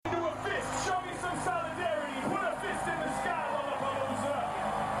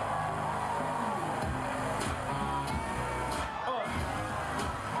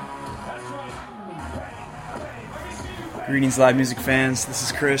Greetings, live music fans. This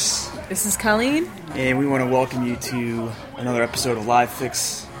is Chris. This is Colleen. And we want to welcome you to another episode of Live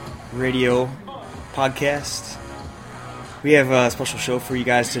Fix Radio Podcast. We have a special show for you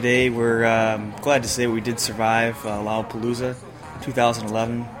guys today. We're glad to say we did survive Lollapalooza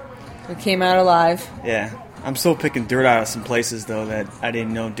 2011. We came out alive. Yeah. I'm still picking dirt out of some places, though, that I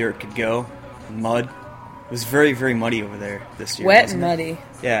didn't know dirt could go. Mud. It was very, very muddy over there this year. Wet and muddy.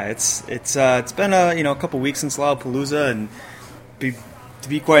 Yeah, it's been a couple weeks since Lollapalooza, and to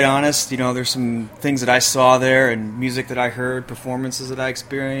be quite honest, there's some things that I saw there and music that I heard, performances that I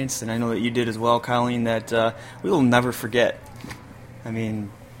experienced, and I know that you did as well, Colleen, that we will never forget. I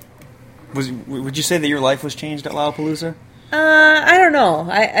mean, would you say that your life was changed at Lollapalooza? I don't know.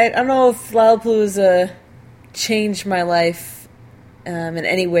 I don't know if Lollapalooza changed my life in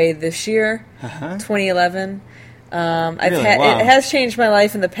any way this year, 2011. Wow. It has changed my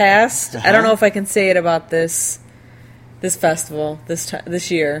life in the past. I don't know if I can say it about this festival this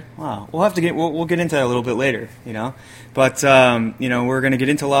year. Wow, we'll get into that a little bit later, But we're going to get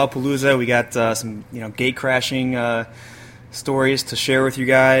into Lollapalooza. We got some gate crashing stories to share with you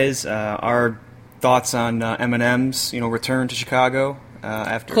guys. Our thoughts on Eminem's return to Chicago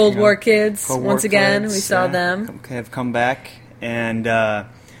after Cold War Kids. Once again, we saw them have come back. And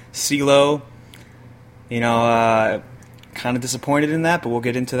CeeLo, kind of disappointed in that, but we'll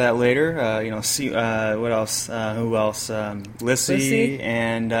get into that later. What else? Who else? Lissy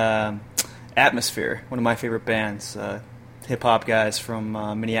and Atmosphere, one of my favorite bands, hip hop guys from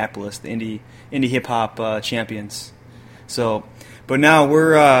Minneapolis, the indie hip hop champions. So, but now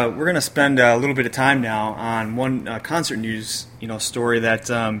we're going to spend a little bit of time now on one concert news story that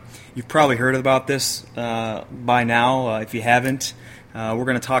you've probably heard about this by now. If you haven't, we're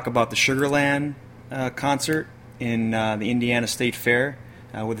going to talk about the Sugarland concert in the Indiana State Fair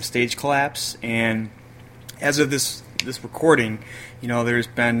with the stage collapse. And as of this recording, there's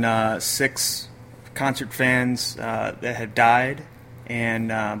been 6 concert fans that have died,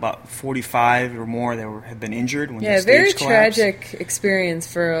 and about 45 or more that have been injured when the stage very collapsed. Tragic experience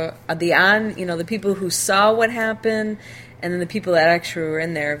for the people who saw what happened, and then the people that actually were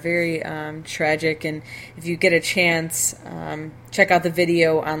in there. Very tragic. And if you get a chance, check out the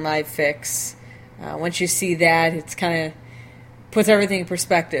video on Live Fix. Once you see that, it's kind of puts everything in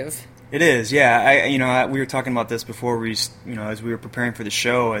perspective. It is, yeah. We were talking about this before as we were preparing for the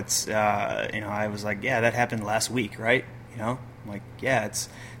show. It's, I was like, yeah, that happened last week, right? I'm like, yeah, it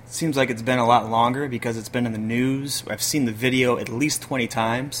seems like it's been a lot longer because it's been in the news. I've seen the video at least 20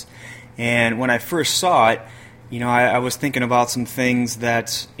 times. And when I first saw it, I was thinking about some things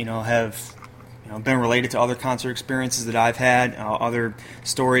that, have been related to other concert experiences that I've had, other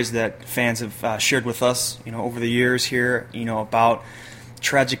stories that fans have shared with us, over the years here, about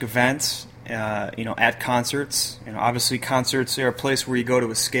tragic events, at concerts. Obviously concerts are a place where you go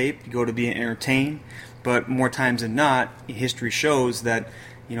to escape, you go to be entertained. But more times than not, history shows that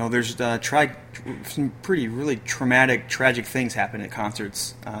there's some really traumatic, tragic things happen at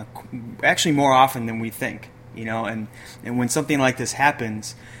concerts. Actually, more often than we think. And when something like this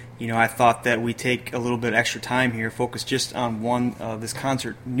happens, I thought that we take a little bit extra time here, focus just on one this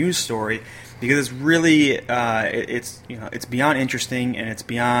concert news story, because it's really it's beyond interesting, and it's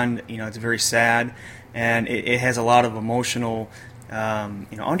beyond it's very sad, and it has a lot of emotional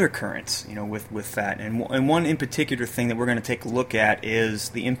undercurrents, with that. And one in particular thing that we're going to take a look at is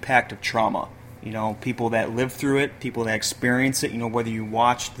the impact of trauma. People that live through it, people that experience it, whether you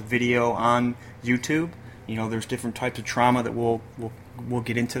watch the video on YouTube, there's different types of trauma that we'll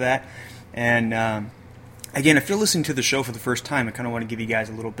get into that. And again, if you're listening to the show for the first time, I kind of want to give you guys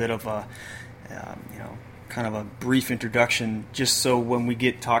a little bit of a, kind of a brief introduction, just so when we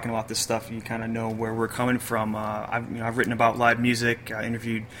get talking about this stuff, you kind of know where we're coming from. I've written about live music,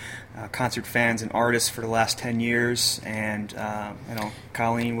 interviewed concert fans and artists for the last 10 years, and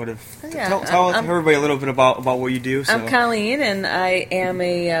Colleen would have tell everybody a little bit about what you do. So. I'm Colleen, and I am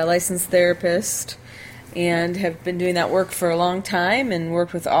a licensed therapist, and have been doing that work for a long time, and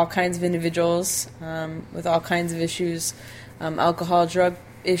worked with all kinds of individuals with all kinds of issues, alcohol, drug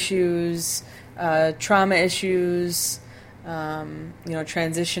issues, trauma issues,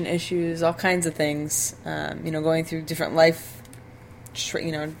 transition issues, all kinds of things. Going through different life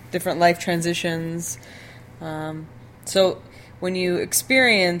transitions. So when you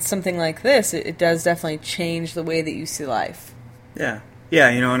experience something like this, it does definitely change the way that you see life. Yeah. Yeah,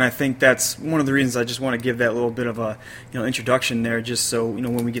 and I think that's one of the reasons I just want to give that little bit of a, introduction there, just so,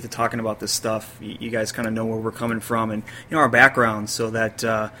 when we get to talking about this stuff, you guys kind of know where we're coming from and, our background, so that,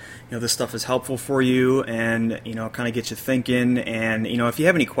 this stuff is helpful for you and, kind of get you thinking. And, if you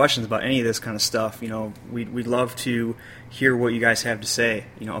have any questions about any of this kind of stuff, we'd love to hear what you guys have to say,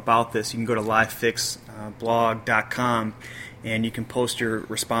 about this. You can go to livefixblog.com. And you can post your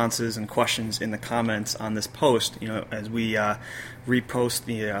responses and questions in the comments on this post, as we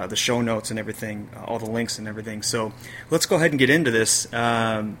repost the show notes and everything, all the links and everything. So let's go ahead and get into this.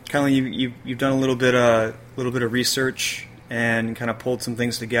 Kylie, you've done a little bit of research and kind of pulled some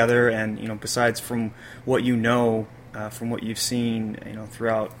things together. And besides from what from what you've seen,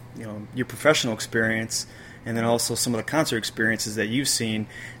 throughout your professional experience, and then also some of the concert experiences that you've seen.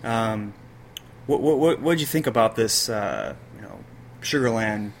 What did you think about this?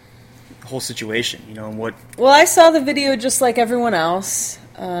 Sugarland whole situation, and what? Well, I saw the video just like everyone else.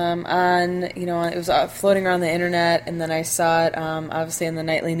 It was floating around the internet, and then I saw it obviously in the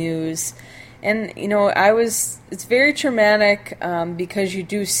nightly news. And it's very traumatic because you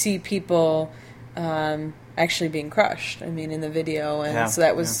do see people actually being crushed. In the video, and so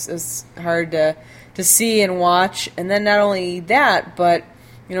that was hard to see and watch. And then not only that, but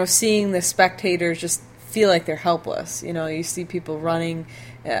seeing the spectators just feel like they're helpless. You see people running.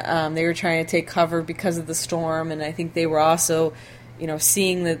 They were trying to take cover because of the storm, and I think they were also,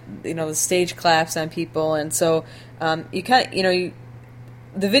 seeing the stage collapse on people. And so the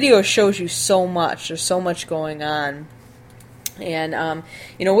video shows you so much. There's so much going on. And,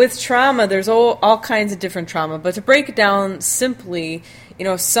 with trauma, there's all kinds of different trauma. But to break it down simply,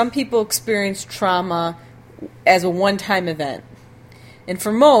 some people experience trauma as a one-time event. And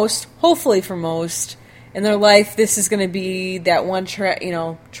for most, hopefully for most, in their life, this is going to be that one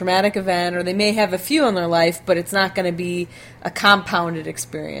traumatic event, or they may have a few in their life, but it's not going to be a compounded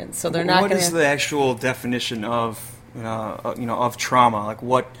experience. So they're not. What is the actual definition of of trauma? Like,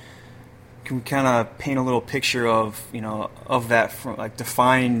 what can we kind of paint a little picture of of that?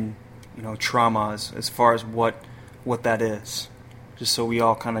 Define trauma as far as what that is, just so we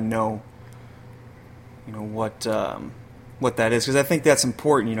all kind of know what that is, because I think that's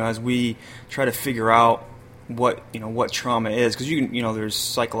important, as we try to figure out what trauma is, because there's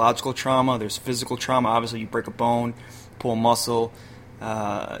psychological trauma, there's physical trauma. Obviously, you break a bone, pull a muscle,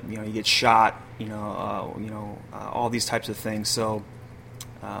 you get shot, all these types of things. So,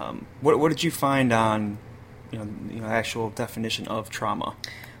 what did you find on actual definition of trauma?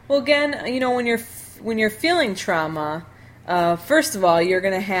 Well, again, when you're feeling trauma, first of all, you're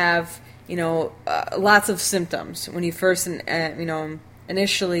going to have lots of symptoms when you first,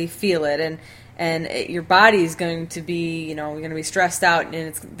 initially feel it, and your body is going to be, you're going to be stressed out, and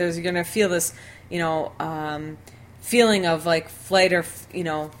you're going to feel this, feeling of like flight or,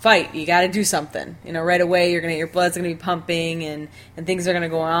 fight. You got to do something, right away. Your blood's going to be pumping, and things are going to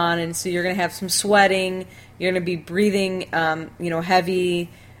go on, and so you're going to have some sweating. You're going to be breathing, heavy.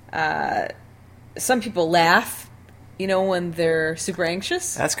 Some people laugh. When they're super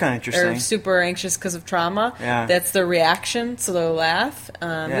anxious. That's kind of interesting. Or super anxious because of trauma. Yeah. That's their reaction, so they'll laugh.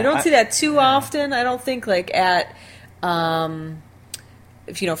 You don't see that too often. I don't think at,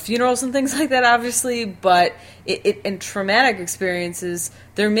 funerals and things like that, obviously. But in traumatic experiences,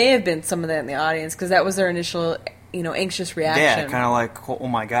 there may have been some of that in the audience because that was their initial, anxious reaction. Yeah, kind of like, oh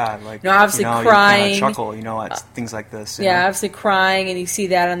my God. Like, obviously crying. You kind of chuckle, at things like this. Obviously crying, and you see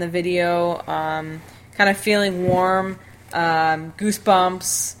that on the video. Kind of feeling warm,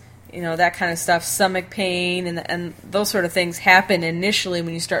 goosebumps, that kind of stuff, stomach pain, and those sort of things happen initially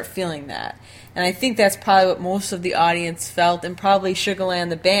when you start feeling that. And I think that's probably what most of the audience felt, and probably Sugarland,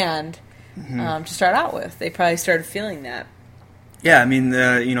 the band, to start out with. They probably started feeling that. Yeah,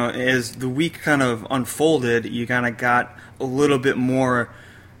 as the week kind of unfolded, you kind of got a little bit more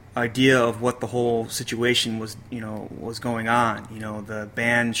idea of what the whole situation was going on. The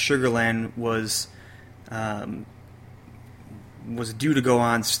band Sugarland was due to go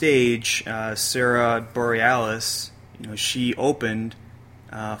on stage. Sarah Borealis, she opened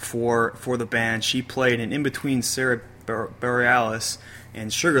for the band. She played, and in between Sarah Borealis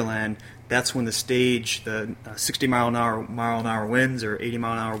and Sugarland, that's when the stage, the 60 mile an hour winds or 80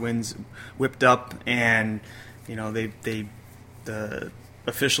 mile an hour winds whipped up, and the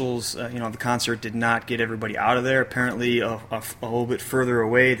officials, the concert did not get everybody out of there. Apparently, a little bit further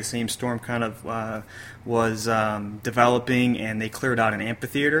away, the same storm kind of was developing, and they cleared out an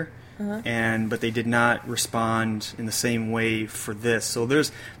amphitheater. But they did not respond in the same way for this. So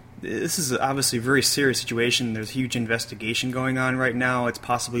there's this is obviously a very serious situation. There's a huge investigation going on right now. It's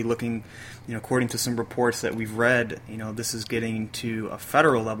possibly looking, according to some reports that we've read, this is getting to a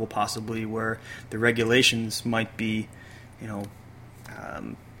federal level possibly where the regulations might be,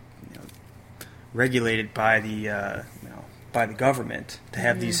 regulated by the government to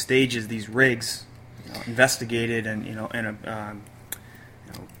have these stages, these rigs, investigated and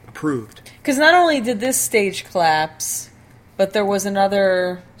approved. Because not only did this stage collapse, but there was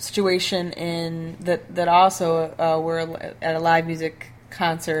another situation that also were at a live music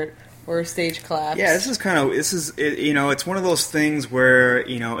concert where a stage collapsed. Yeah, it's one of those things where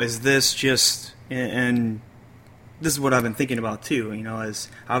is this just and this is what I've been thinking about too. As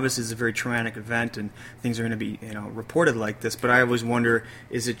obviously it's a very traumatic event and things are going to be reported like this. But I always wonder,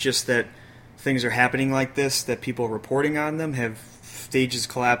 is it just that things are happening like this, that people are reporting on them? Have stages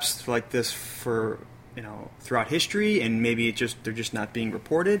collapsed like this for throughout history, and maybe they're just not being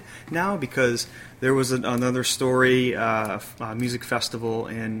reported now? Because there was another story, a music festival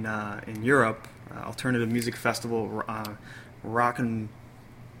in Europe, alternative music festival, Rock and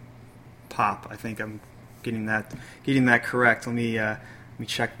Pop. I think I'm getting that correct. Let me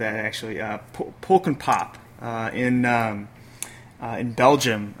check that actually. Polk and Pop in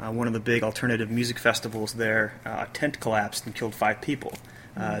Belgium, one of the big alternative music festivals there. A tent collapsed and killed 5 people.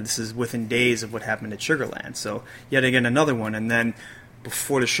 This is within days of what happened at Sugarland. So yet again another one. And then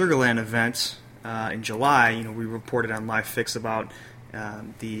before the Sugarland event in July, we reported on Live Fix about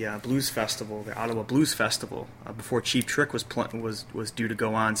the blues festival, the Ottawa Blues Festival. Before Cheap Trick was due to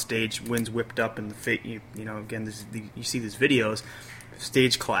go on stage, winds whipped up, and again you see these videos,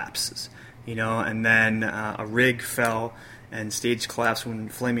 stage collapses, and then a rig fell. And stage collapsed when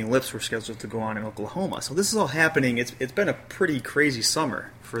Flaming Lips were scheduled to go on in Oklahoma. So this is all happening. It's been a pretty crazy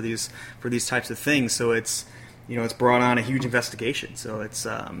summer for these types of things. So it's brought on a huge investigation. So it's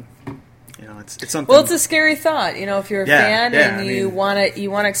something. Well, it's a scary thought. If you're a fan and you want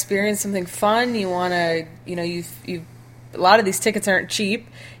to experience something fun, you want to you a lot of these tickets aren't cheap.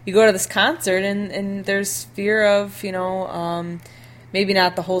 You go to this concert and there's fear of maybe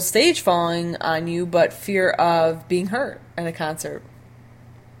not the whole stage falling on you, but fear of being hurt at a concert.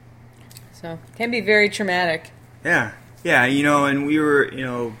 So it can be very traumatic. Yeah, and we were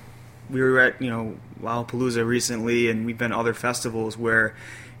at Lollapalooza recently, and we've been to other festivals where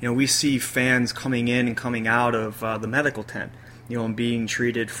we see fans coming in and coming out of the medical tent, and being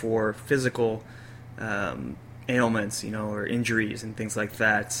treated for physical ailments, or injuries and things like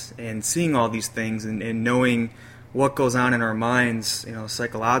that, and seeing all these things and knowing what goes on in our minds,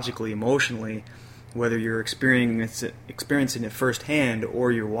 psychologically, emotionally, whether you're experiencing it firsthand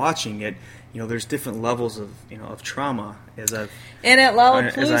or you're watching it, there's different levels of trauma as I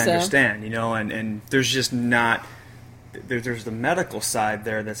understand, and there's just not there's the medical side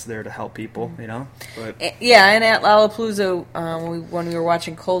there that's there to help people, But yeah, and at Lollapalooza, when we were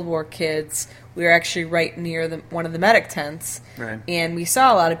watching Cold War Kids, we were actually right near one of the medic tents, right, and we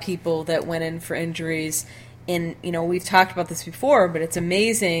saw a lot of people that went in for injuries. And, we've talked about this before, but it's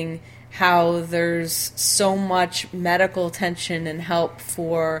amazing how there's so much medical attention and help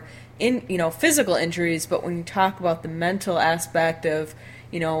for, physical injuries. But when you talk about the mental aspect of,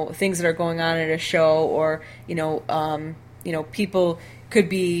 things that are going on at a show, or, people could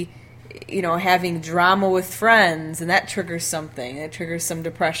be, having drama with friends, and that triggers something. It triggers some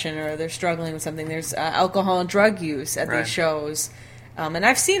depression, or they're struggling with something. There's alcohol and drug use at these shows. And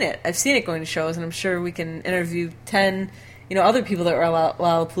I've seen it. I've seen it going to shows, and I'm sure we can interview 10, other people that were at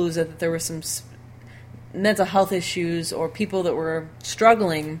Lollapalooza, that there were some mental health issues or people that were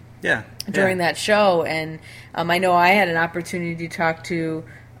struggling during that show. And I know I had an opportunity to talk to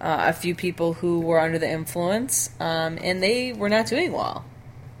a few people who were under the influence, and they were not doing well.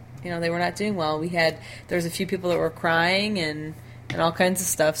 They were not doing well. There was a few people that were crying and all kinds of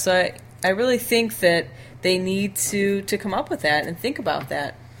stuff. So I really think that they need to come up with that and think about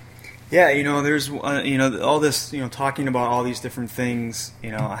that. Yeah, there's all this talking about all these different things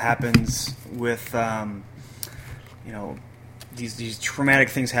happens with these traumatic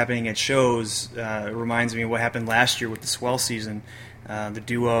things happening at shows. Reminds me of what happened last year with the Swell season. The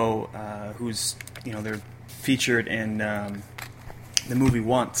duo who's they're featured in the movie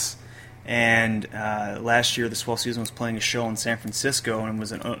Once. And last year, the Swell season was playing a show in San Francisco, and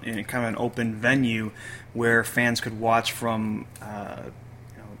was in kind of an open venue where fans could watch from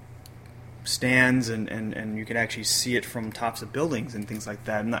stands, and you could actually see it from tops of buildings and things like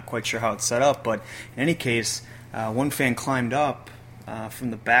that. I'm not quite sure how it's set up, but in any case, one fan climbed up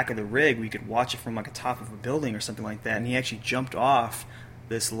from the back of the rig. We could watch it from like a top of a building or something like that, and he actually jumped off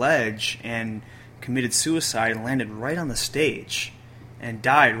this ledge and committed suicide and landed right on the stage. and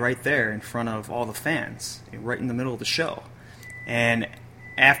died right there in front of all the fans, right in the middle of the show. And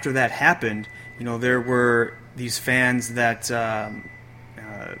after that happened, there were these fans that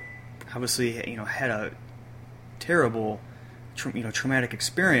obviously, had a terrible, traumatic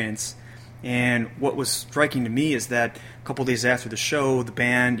experience. And what was striking to me is that a couple days after the show, the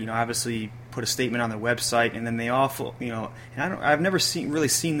band, obviously put a statement on their website, and then they offer, and I've never really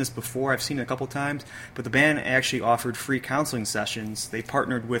seen this before. I've seen it a couple times, but the band actually offered free counseling sessions. They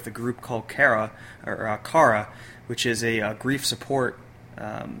partnered with a group called Cara, which is a grief support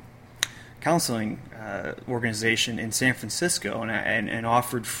counseling organization in San Francisco, and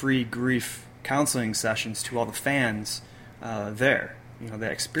offered free grief counseling sessions to all the fans there.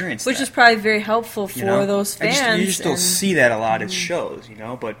 That experience. Which is probably very helpful for those fans. You just don't see that a lot at shows,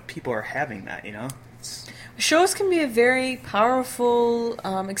 but people are having that, Shows can be a very powerful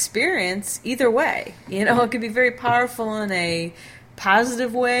experience either way. It can be very powerful in a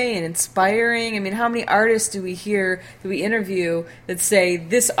positive way and inspiring. I mean, how many artists do we interview that say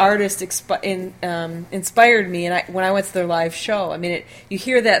this artist inspired me when I went to their live show? I mean, you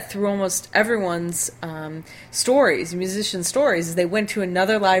hear that through almost everyone's stories, musician stories, is they went to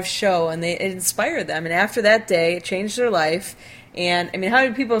another live show and it inspired them, and after that day, it changed their life. And I mean, how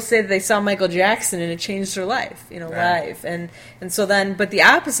many people say that they saw Michael Jackson and it changed their life, right. live? And so then, but the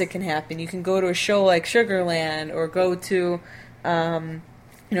opposite can happen. You can go to a show like Sugarland, or go to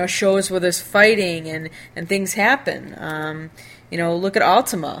shows where there's fighting and things happen. Look at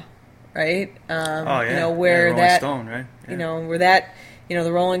Altima, right? Where Rolling that Stone, right? Yeah. Where that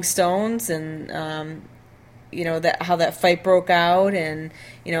the Rolling Stones and that how that fight broke out, and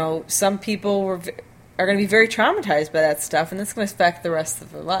some people are going to be very traumatized by that stuff, and that's going to affect the rest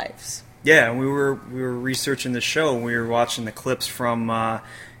of their lives. Yeah, and we were researching the show, and we were watching the clips from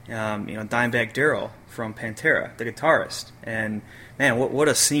Dimebag Darrell from Pantera, the guitarist, and man, what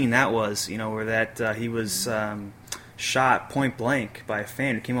a scene that was! Where that he was shot point blank by a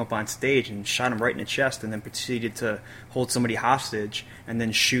fan who came up on stage and shot him right in the chest, and then proceeded to hold somebody hostage and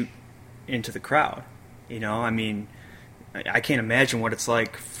then shoot into the crowd. I mean, I can't imagine what it's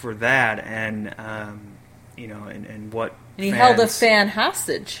like for that, and and what. And he held a fan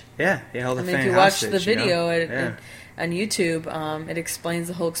hostage. Yeah, he held a fan hostage. If you watch the video on YouTube, it explains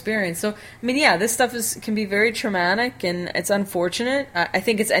the whole experience. So, I mean, yeah, this stuff can be very traumatic, and it's unfortunate. I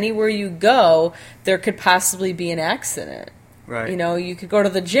think it's anywhere you go, there could possibly be an accident. Right. You could go to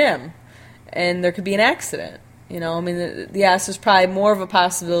the gym, and there could be an accident. I mean, yes, there's probably more of a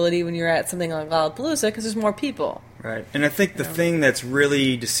possibility when you're at something like Lollapalooza because there's more people. Right. And I think the thing that's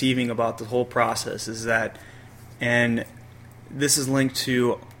really deceiving about the whole process is that, and this is linked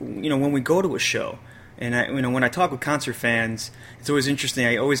to, when we go to a show, and when I talk with concert fans, it's always interesting.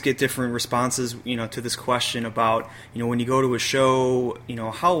 I always get different responses, to this question about, when you go to a show,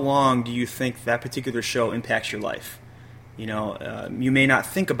 how long do you think that particular show impacts your life? You may not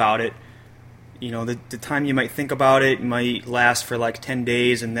think about it. The time you might think about it might last for like 10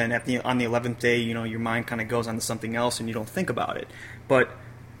 days, and then on the 11th day, your mind kind of goes on to something else and you don't think about it. But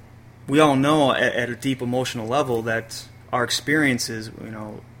we all know at a deep emotional level that our experiences,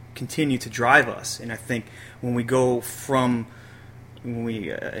 continue to drive us. And I think when we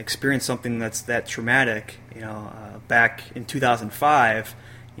experience something that's that traumatic, back in 2005,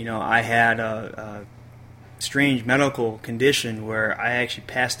 I had a strange medical condition where I actually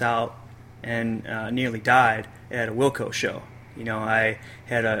passed out and nearly died at a Wilco show. I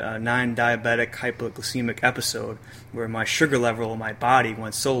had a non-diabetic hypoglycemic episode where my sugar level in my body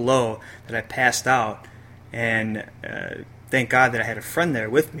went so low that I passed out, and thank God that I had a friend there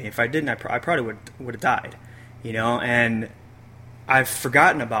with me. If I didn't, I probably would have died. And I've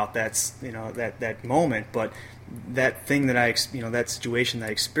forgotten about that, that moment, but that thing that that situation that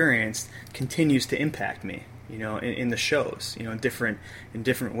I experienced continues to impact me. In the shows, in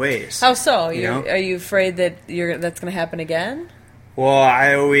different ways. How so? Are you afraid that that's going to happen again? Well,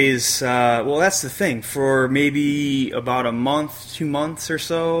 I always. That's the thing. For maybe about a month, 2 months or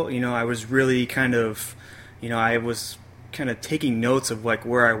so, I was really kind of, I was kind of taking notes of like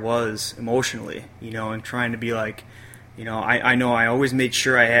where I was emotionally, and trying to be like, I know I always made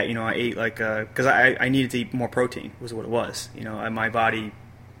sure I had, I ate like, because I needed to eat more protein was what it was. My body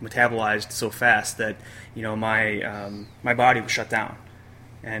metabolized so fast that my body was shut down,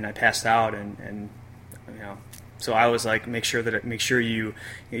 and I passed out, and so I was like, make sure you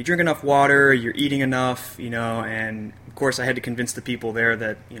drink enough water, you're eating enough, and of course I had to convince the people there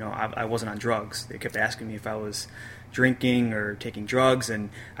that I wasn't on drugs. They kept asking me if I was drinking or taking drugs, and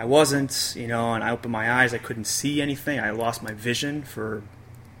I wasn't, and I opened my eyes, I couldn't see anything, I lost my vision for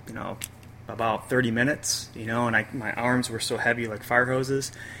about 30 minutes, you know, and my arms were so heavy like fire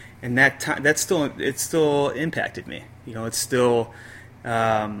hoses, and it still impacted me. You know, it's still,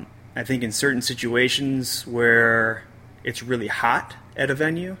 I think in certain situations where it's really hot at a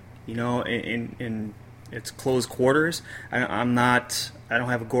venue, you know, in its closed quarters, I don't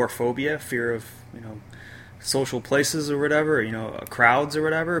have agoraphobia, fear of, you know, social places or whatever, you know, crowds or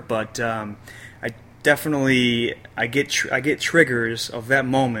whatever, but I get triggers of that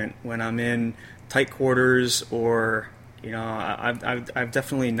moment when I'm in tight quarters, or, you know, I'm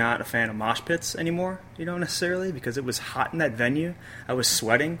definitely not a fan of mosh pits anymore, you know, necessarily, because it was hot in that venue. I was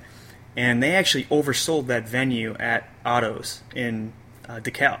sweating, and they actually oversold that venue at Otto's in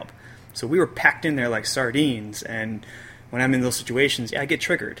DeKalb. So we were packed in there like sardines, and when I'm in those situations, I get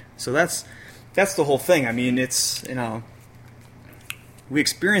triggered. So that's the whole thing. I mean, it's, you know, we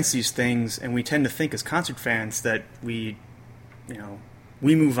experience these things, and we tend to think as concert fans that we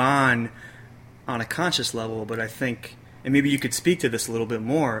move on a conscious level. But I think, and maybe you could speak to this a little bit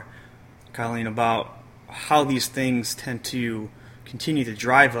more, Colleen, about how these things tend to continue to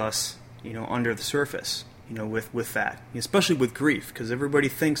drive us, you know, under the surface, you know, with that, especially with grief, because everybody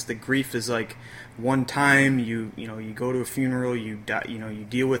thinks that grief is like one time you go to a funeral, you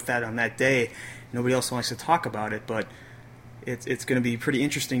deal with that on that day. Nobody else wants to talk about it, but it's going to be pretty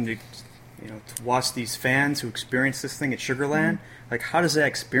interesting to watch these fans who experience this thing at Sugarland. Like, how does that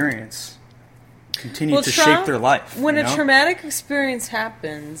experience continue to shape their life? When a traumatic experience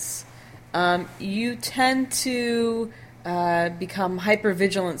happens, you tend to become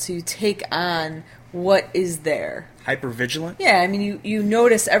hypervigilant, so you take on what is there. Hypervigilant? Yeah, I mean, you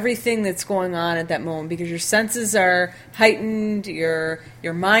notice everything that's going on at that moment because your senses are heightened, your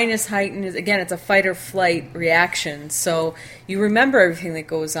mind is heightened. Again, it's a fight or flight reaction, so you remember everything that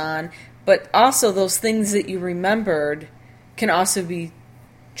goes on, but also those things that you remembered can also be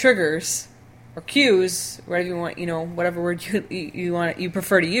triggers or cues, whatever you want, whatever word you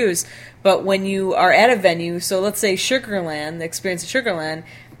prefer to use. But when you are at a venue, so let's say Sugarland, the experience of Sugarland,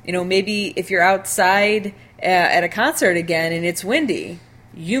 maybe if you're outside at a concert again and it's windy,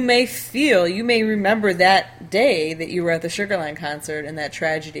 you may remember that day that you were at the Sugarland concert and that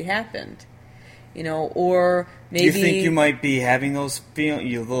tragedy happened. Or maybe... Do you think you might be having those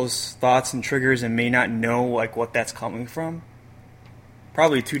those thoughts and triggers and may not know like what that's coming from?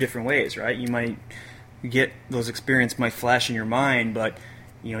 Probably two different ways, right? You might get those experiences might flash in your mind, but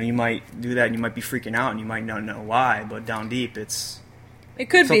you might do that and you might be freaking out and you might not know why, but down deep it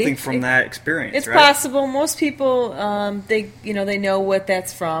could something be from that experience. It's right? possible. Most people, they know what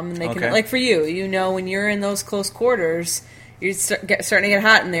that's from, and they can, like for you, when you're in those close quarters, you're starting to get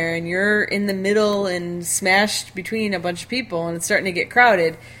hot in there, and you're in the middle and smashed between a bunch of people, and it's starting to get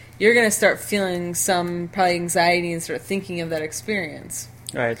crowded. You're going to start feeling some probably anxiety and start thinking of that experience.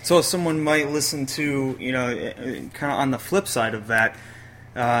 All right. So someone might listen to, kind of on the flip side of that.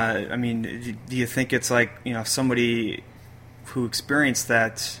 I mean, do you think it's like, somebody who experienced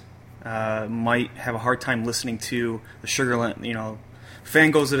that might have a hard time listening to the Sugarland,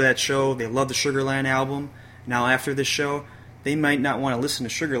 fan goes to that show, they love the Sugarland album. Now after this show, they might not want to listen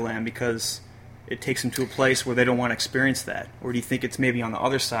to Sugarland because it takes them to a place where they don't want to experience that. Or do you think it's maybe on the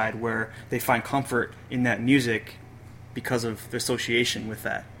other side where they find comfort in that music because of the association with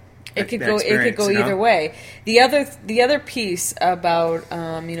that? It could go either way. The other piece about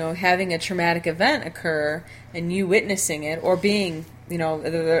having a traumatic event occur and you witnessing it, or being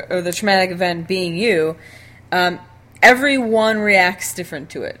or the traumatic event being you, everyone reacts different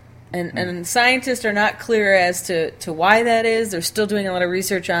to it, and scientists are not clear as to why that is. They're still doing a lot of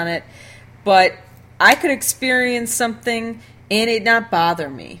research on it, but I could experience something and it not bother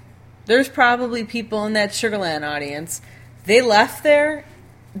me. There's probably people in that Sugarland audience. They left there.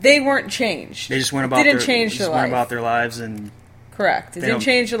 They weren't changed. They just went about their lives and correct. They didn't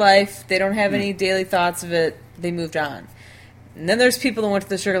change their life. They don't have any daily thoughts of it. They moved on. And then there's people that went to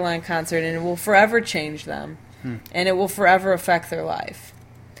the Sugarland concert and it will forever change them, and it will forever affect their life.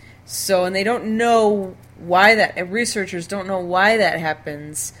 So, and they don't know why that. Researchers don't know why that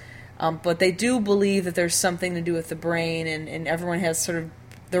happens, but they do believe that there's something to do with the brain, and everyone has sort of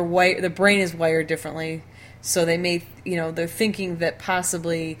the brain is wired differently. So they may, they're thinking that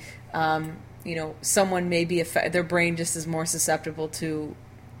possibly, someone may be their brain just is more susceptible to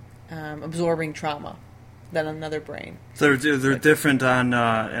absorbing trauma than another brain. So they're different on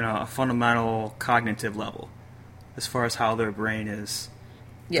a fundamental cognitive level, as far as how their brain is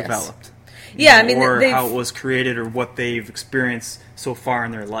developed. Yeah, I mean, or how it was created, or what they've experienced so far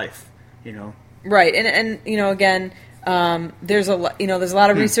in their life. Right, and again. There's a lot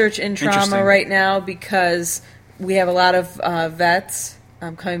of research in trauma right now because we have a lot of vets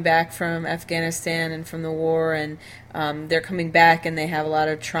coming back from Afghanistan and from the war, and they're coming back and they have a lot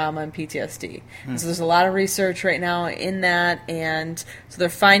of trauma and PTSD. So there's a lot of research right now in that, and so they're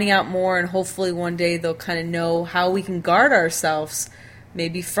finding out more, and hopefully one day they'll kind of know how we can guard ourselves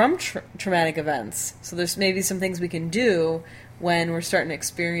maybe from traumatic events. So there's maybe some things we can do when we're starting to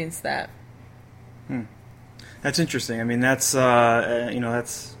experience that. That's interesting. I mean, that's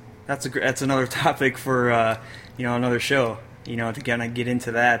that's another topic for another show. To kind of get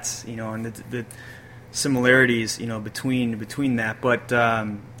into that, and the similarities, between that. But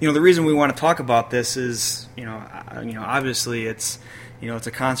the reason we want to talk about this is, obviously it's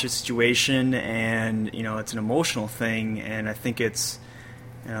a concert situation, and it's an emotional thing, and I think it's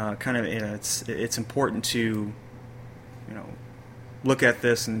it's important to look at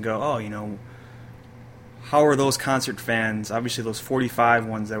this and go, how are those concert fans, obviously those 45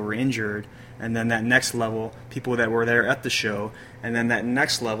 ones that were injured, and then that next level, people that were there at the show, and then that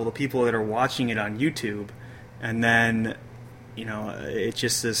next level, the people that are watching it on YouTube, and then, it's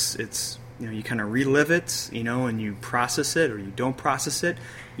just this, you kind of relive it, and you process it or you don't process it,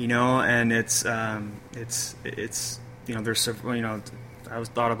 and there's, I was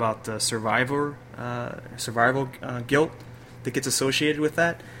thought about the survival guilt that gets associated with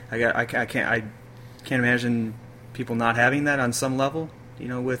that. I can't imagine people not having that on some level,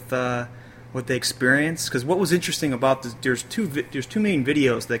 with what they experienced. Because what was interesting about this, there's two main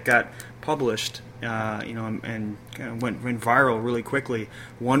videos that got published, and kind of went viral really quickly.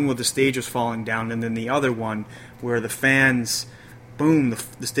 One where the stage was falling down, and then the other one where the fans, boom,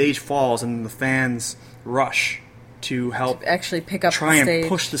 the stage falls, and the fans rush to help actually pick up try the stage. And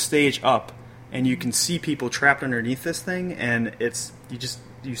push the stage up, and you can see people trapped underneath this thing, and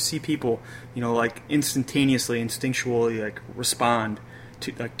you see people, instantaneously, instinctually, respond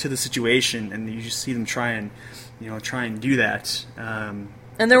to the situation, and you just see them try and do that. And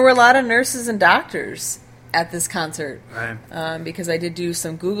there were a lot of nurses and doctors at this concert, right? Because I did do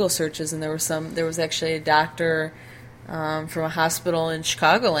some Google searches, and there was actually a doctor from a hospital in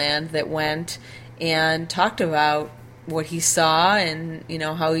Chicagoland that went and talked about what he saw and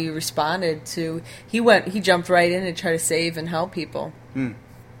how he responded to. He jumped right in and tried to save and help people.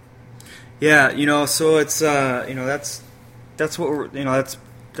 Yeah, so it's that's what we're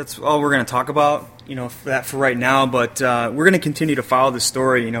that's all we're going to talk about, for right now. But we're going to continue to follow the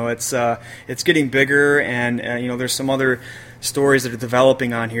story. It's getting bigger, and there's some other stories that are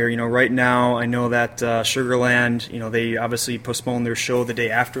developing on here. Right now I know that Sugarland, they obviously postponed their show the day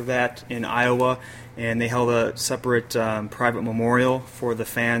after that in Iowa, and they held a separate private memorial for the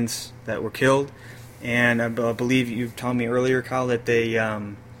fans that were killed. And I believe you told me earlier, Kyle, that they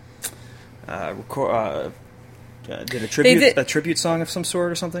did a tribute song of some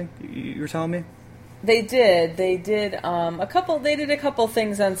sort or something. You were telling me. They did a couple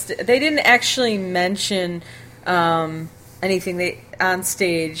things on stage. They didn't actually mention anything on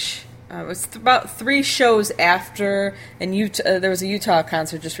stage. It was about 3 shows after, and there was a Utah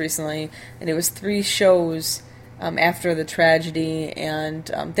concert just recently, and it was 3 shows after the tragedy, and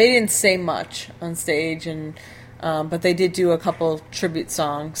they didn't say much on stage, and but they did do a couple tribute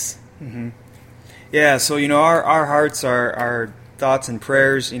songs. Mm-hmm. Yeah, so our hearts, our thoughts and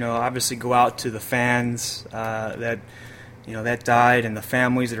prayers, obviously go out to the fans that died, and the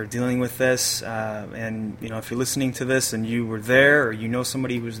families that are dealing with this. And if you're listening to this and you were there, or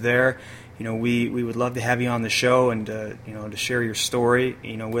somebody who was there, we would love to have you on the show and to share your story,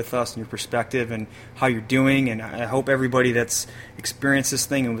 with us and your perspective and how you're doing. And I hope everybody that's experienced this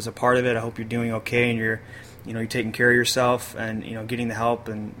thing and was a part of it, I hope you're doing okay and you're taking care of yourself and getting the help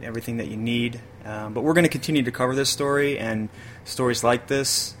and everything that you need. But we're going to continue to cover this story and stories like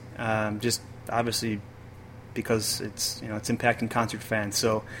this, just obviously because it's impacting concert fans.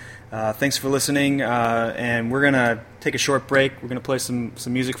 So thanks for listening, and we're going to take a short break. We're going to play some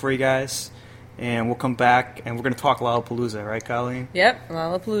music for you guys, and we'll come back and we're going to talk Lollapalooza, right, Colleen? Yep,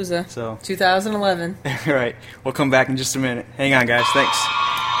 Lollapalooza. So 2011. All right, we'll come back in just a minute. Hang on, guys. Thanks.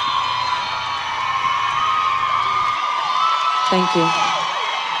 Thank you.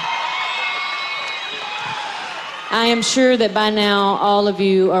 I am sure that by now all of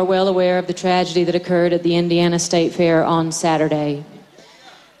you are well aware of the tragedy that occurred at the Indiana State Fair on Saturday.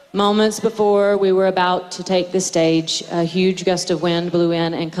 Moments before we were about to take the stage, a huge gust of wind blew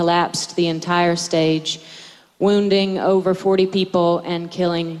in and collapsed the entire stage, wounding over 40 people and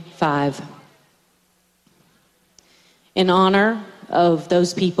killing 5. In honor of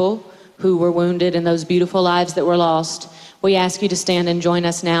those people who were wounded and those beautiful lives that were lost, we ask you to stand and join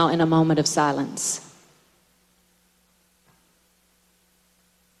us now in a moment of silence.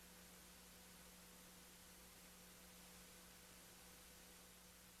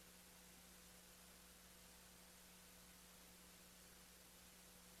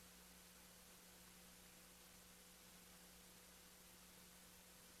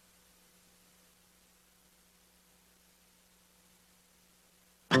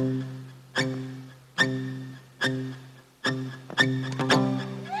 Is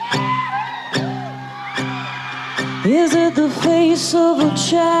it the face of a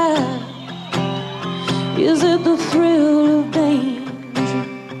child? Is it the thrill of danger?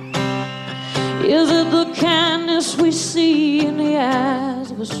 Is it the kindness we see in the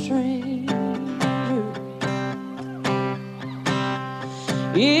eyes of a stranger?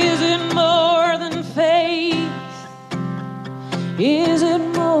 Is it more than faith? Is it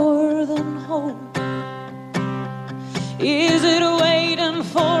more than hope? Is it waiting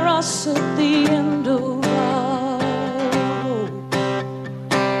for us at the end of our rope?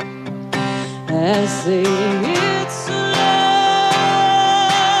 I say it's love.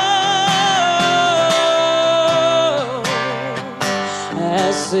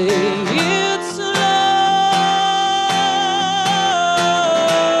 I say it's love.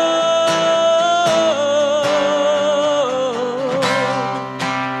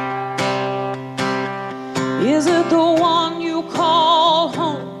 Is it the one you call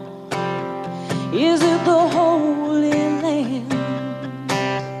home? Is it the Holy Land?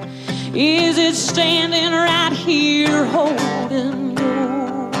 Is it standing right here holding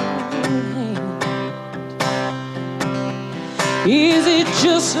your hand? Is it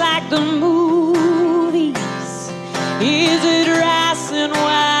just like the movies? Is it rice and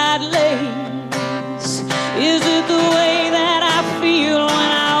white lace? Is it the way that I feel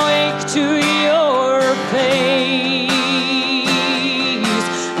when I wake to your face?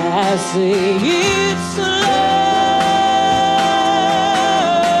 I say it's love.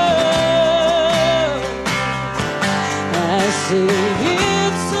 I say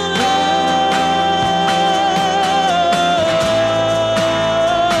it's love.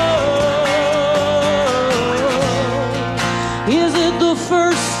 Is it the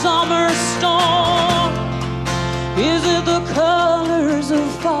first summer storm? Is it the colors of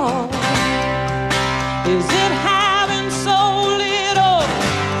fall? Is it having so little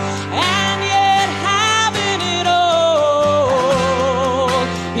and yet having it all?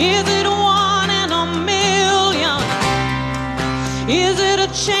 Is it one in a million? Is it a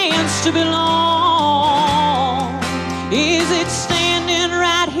chance to belong? Is it standing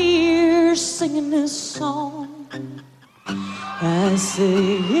right here singing this song? I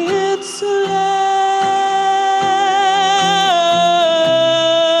say it's love.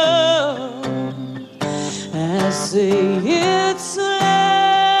 I say it's love.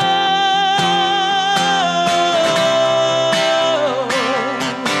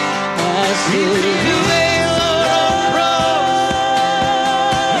 I say it's love.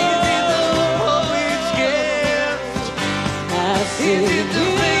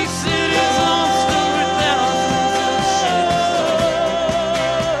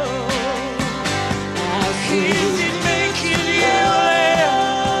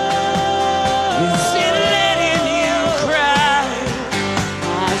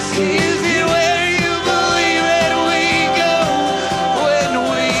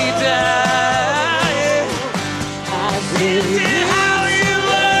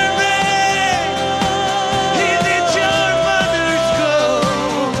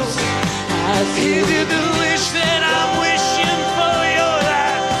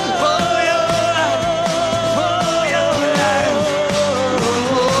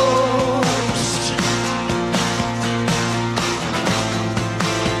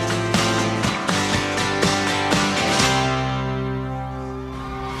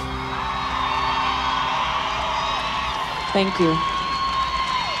 Thank you.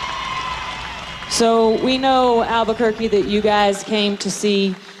 So we know, Albuquerque, that you guys came to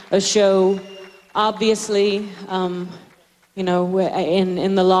see a show. Obviously, in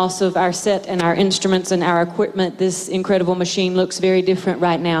the loss of our set and our instruments and our equipment, this incredible machine looks very different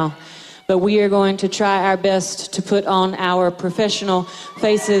right now. But we are going to try our best to put on our professional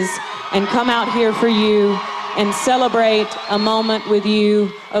faces and come out here for you and celebrate a moment with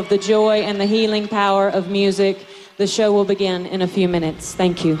you of the joy and the healing power of music. The show will begin in a few minutes.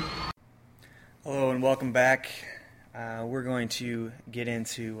 Thank you. Hello and welcome back. We're going to get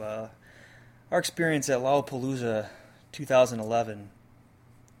into our experience at Lollapalooza 2011.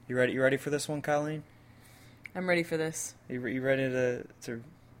 You ready for this one, Colleen? I'm ready for this. You ready to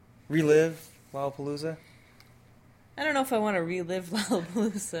relive Lollapalooza? I don't know if I want to relive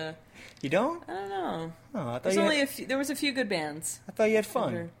Lollapalooza. You don't? I don't know. Oh, I thought There was a few good bands. I thought you had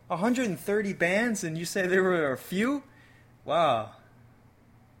fun. 130 bands, and you say there were a few? Wow.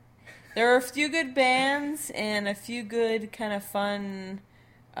 There were a few good bands and a few good kind of fun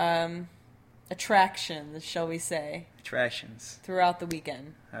attractions, shall we say? Attractions. Throughout the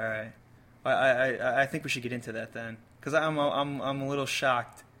weekend. All right. I think we should get into that then. because I'm a little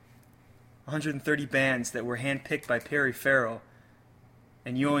shocked. 130 bands that were handpicked by Perry Farrell,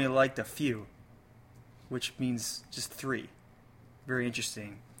 and you only liked a few, which means just 3. Very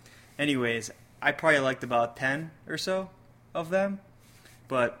interesting. Anyways, I probably liked about 10 or so of them,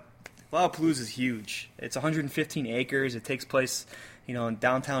 but Lollapalooza is huge. It's 115 acres. It takes place, in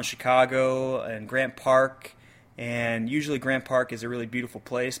downtown Chicago and Grant Park, and usually Grant Park is a really beautiful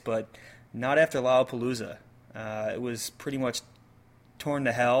place, but not after Lollapalooza. It was pretty much torn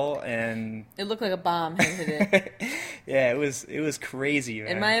to hell, and it looked like a bomb had hit it. Yeah, it was crazy,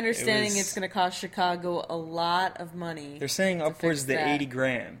 man. In my understanding, it's going to cost Chicago a lot of money. They're saying upwards to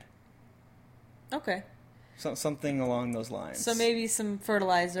 $80,000. Okay. Something along those lines. So maybe some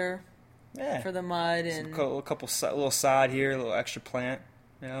fertilizer for the mud, and a little sod here, a little extra plant,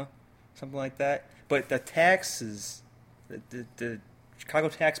 something like that. But the taxes, the Chicago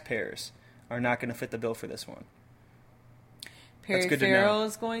taxpayers are not going to fit the bill for this one. Perry Farrell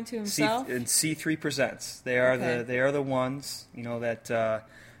is going to himself? And C3 Presents. They are the ones, that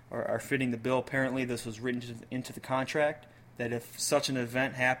are fitting the bill. Apparently this was written into the contract that if such an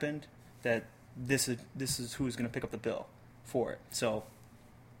event happened, that this is who's going to pick up the bill for it. So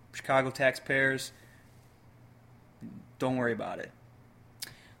Chicago taxpayers, don't worry about it.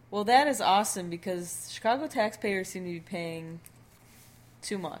 Well, that is awesome because Chicago taxpayers seem to be paying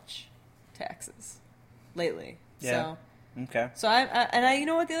too much taxes lately. Yeah. Okay. So I you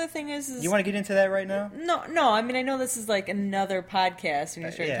know what the other thing is you want to get into that right now? No. I mean, I know this is like another podcast when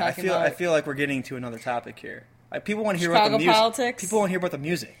you start talking about. I feel like we're getting to another topic here. People want to hear Chicago about the music. politics. People want to hear about the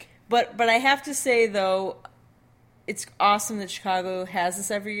music. But I have to say though, it's awesome that Chicago has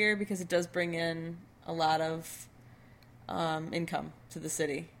this every year because it does bring in a lot of income to the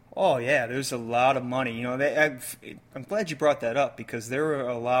city. Oh yeah, there's a lot of money. I'm glad you brought that up because there were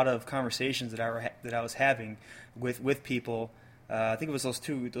a lot of conversations that I was having with people. I think it was those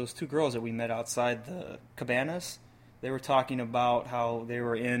two girls that we met outside the cabanas. They were talking about how they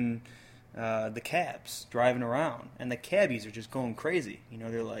were in the cabs driving around, and the cabbies are just going crazy.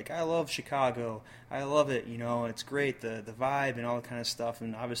 They're like, "I love Chicago. I love it. It's great, the vibe and all that kind of stuff."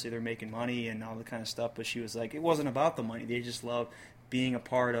 And obviously they're making money and all that kind of stuff. But she was like, it wasn't about the money. They just love being a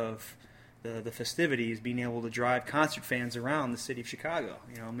part of the festivities, being able to drive concert fans around the city of Chicago,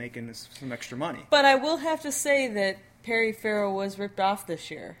 making some extra money. But I will have to say that Perry Farrell was ripped off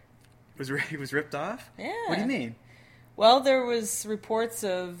this year. He was ripped off? Yeah. What do you mean? Well, there was reports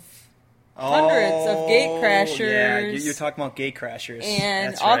of hundreds of gate crashers. Yeah, you're talking about gate crashers.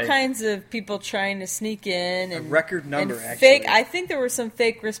 And that's all right. kinds of people trying to sneak in. And a record number, and actually. I think there were some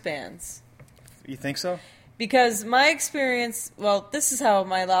fake wristbands. You think so? Because my experience, this is how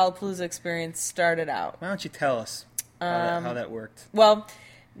my Lollapalooza experience started out. Why don't you tell us how that worked? Well,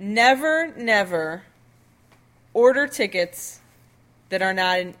 never order tickets that are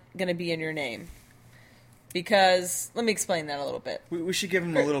not going to be in your name. Because, let me explain that a little bit. We should give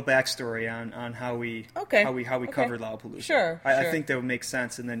them a little backstory on how we covered Lollapalooza. Sure. I think that would make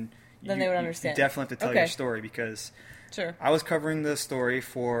sense, and then they would understand. You definitely have to tell your story because sure. I was covering the story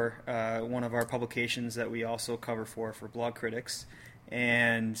for one of our publications that we also cover for Blog Critics,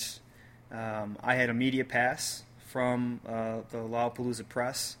 and I had a media pass from the Lollapalooza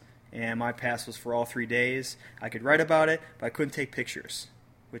Press, and my pass was for all 3 days. I could write about it, but I couldn't take pictures,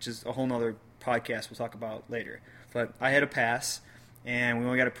 which is a whole nother podcast we'll talk about later. But I had a pass, and we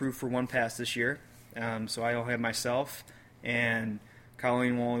only got approved for one pass this year, so I only had myself, and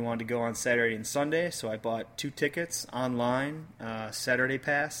Colleen only wanted to go on Saturday and Sunday, so I bought 2 tickets online, Saturday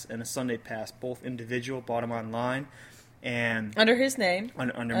pass and a Sunday pass, both individual, bought them online. And under his name.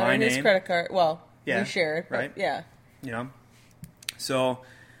 Under my name. His credit card. Well, yeah, we shared. Right? Yeah. So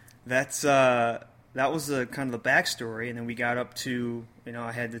that's that was the kind of the backstory, and then we got up to,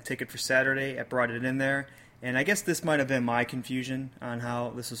 I had the ticket for Saturday, I brought it in there, and I guess this might have been my confusion on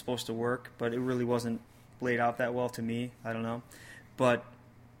how this was supposed to work, but it really wasn't laid out that well to me, I don't know. But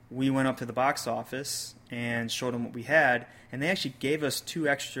we went up to the box office and showed them what we had, and they actually gave us 2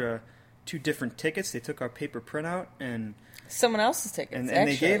 different tickets. They took our paper printout and someone else's tickets, and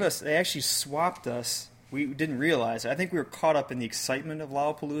they actually swapped us. We didn't realize it. I think we were caught up in the excitement of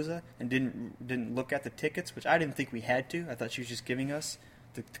Lollapalooza and didn't look at the tickets, which I didn't think we had to. I thought she was just giving us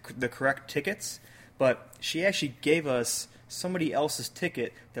the correct tickets. But she actually gave us somebody else's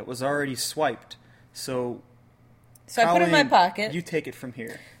ticket that was already swiped. So I put it in my pocket. You take it from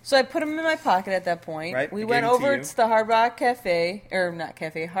here. So I put them in my pocket at that point. Right. We went over to the Hard Rock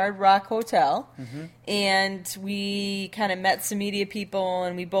Hard Rock Hotel, and we kind of met some media people,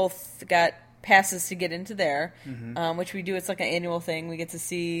 and we both got passes to get into there, which we do. It's like an annual thing. We get to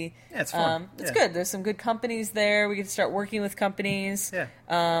see. Yeah, it's fun. It's good. There's some good companies there. We get to start working with companies.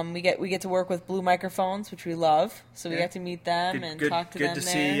 Yeah. We get to work with Blue Microphones, which we love. So we got to meet them and talk to them. Good to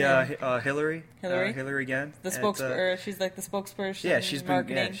there. See Hillary. Hillary again. The spokesperson. She's like the spokesperson. Yeah, she's been.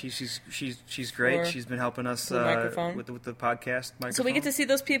 Marketing. Yeah, she's great. She's been helping us with the podcast microphone. So we get to see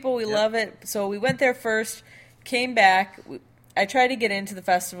those people. We love it. So we went there first, came back. I tried to get into the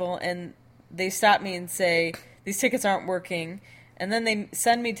festival, and they stop me and say, these tickets aren't working. And then they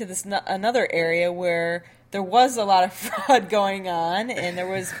send me to this another area where there was a lot of fraud going on, and there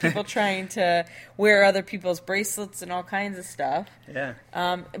was people trying to wear other people's bracelets and all kinds of stuff. Yeah.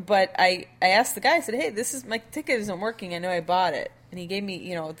 But I asked the guy, I said, hey, my ticket isn't working. I know I bought it. And he gave me,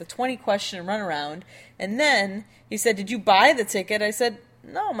 the 20-question runaround. And then he said, did you buy the ticket? I said,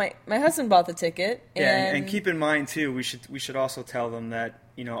 no, my husband bought the ticket. And keep in mind, too, we should also tell them that,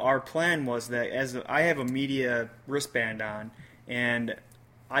 our plan was that I have a media wristband on, and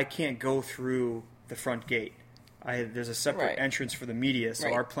I can't go through the front gate. There's a separate entrance for the media,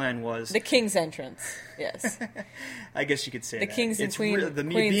 so our plan was... The King's entrance, yes. I guess you could say the that. King's and Queen...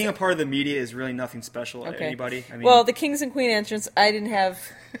 being a part of the media is really nothing special to anybody. I mean, well, the King's and Queen entrance, I didn't have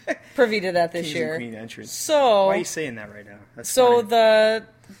privy to that this year. King's and Queen entrance. So... Why are you saying that right now? That's so funny. The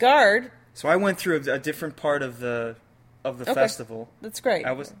guard... So I went through a different part of the festival. That's great.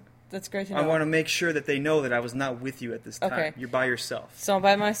 That's great to know. I want to make sure that they know that I was not with you at this time. Okay. You're by yourself. So I'm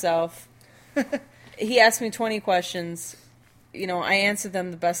by myself. He asked me 20 questions. I answered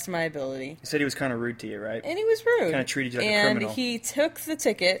them the best of my ability. He said he was kind of rude to you, right? And he was rude. Kind of treated you like a criminal. And he took the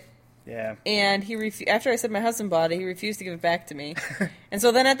ticket. Yeah. And after I said my husband bought it, he refused to give it back to me. And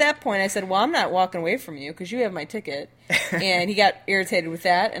so then at that point I said, well, I'm not walking away from you because you have my ticket. And he got irritated with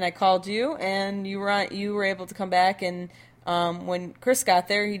that. And I called you, and you were able to come back. And when Chris got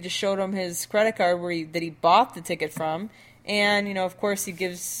there, he just showed him his credit card that he bought the ticket from. And, of course, he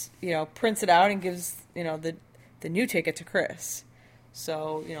gives, prints it out and gives, the new ticket to Chris.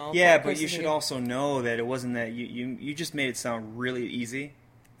 So, Yeah, but you should also know that it wasn't that you just made it sound really easy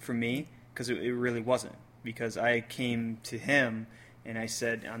for me, because it really wasn't. Because I came to him and I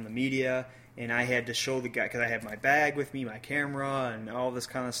said on the media, and I had to show the guy, because I had my bag with me, my camera, and all this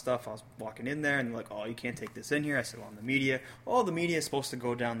kind of stuff. I was walking in there, and they're like, oh, you can't take this in here. I said, well, I'm the media. Oh, the media is supposed to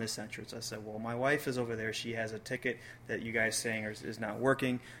go down this entrance. I said, well, my wife is over there. She has a ticket that you guys saying is not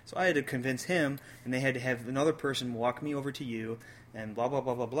working. So I had to convince him, and they had to have another person walk me over to you, and blah, blah,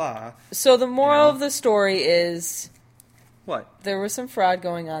 blah, blah, blah. So the moral of the story is... What? There was some fraud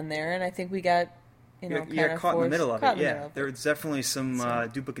going on there, and I think we got... You're caught in the middle of it. Yeah, there was definitely some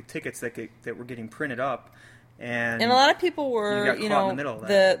duplicate tickets that were getting printed up, and a lot of people were, got caught in the middle of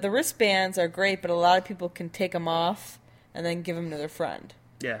that. The wristbands are great, but a lot of people can take them off and then give them to their friend.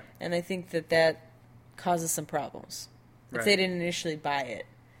 Yeah, and I think that causes some problems if they didn't initially buy it.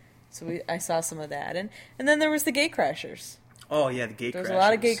 So I saw some of that, and then there was the gate crashers. Oh yeah, the gate crashers. There was a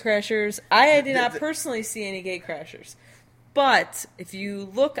lot of gate crashers. I did not personally see any gate crashers, but if you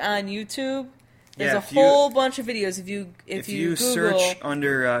look on YouTube. There's a whole bunch of videos. If you Google, search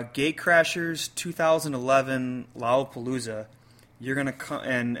under Gate Crashers 2011 Lollapalooza, you're gonna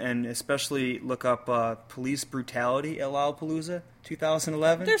and especially look up police brutality at Lollapalooza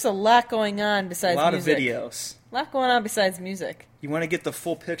 2011. There's a lot going on besides music. A lot of videos. A lot going on besides music. You want to get the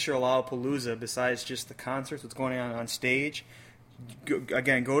full picture of Lollapalooza besides just the concerts, what's going on stage. Go to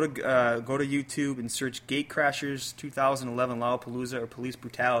YouTube and search Gate Crashers 2011 Lollapalooza or police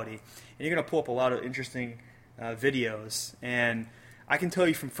brutality, and you're going to pull up a lot of interesting videos. And I can tell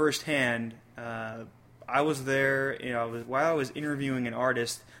you from firsthand, I was there. While I was interviewing an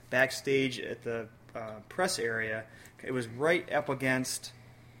artist backstage at the press area, it was right up against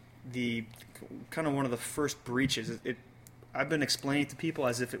the kind of one of the first breaches. I've been explaining it to people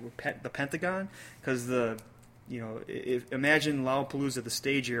as if it were the Pentagon, because imagine Lollapalooza, the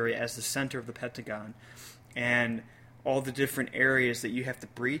stage area, as the center of the Pentagon, and all the different areas that you have to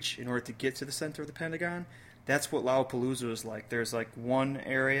breach in order to get to the center of the Pentagon. That's what Lollapalooza is like. There's like one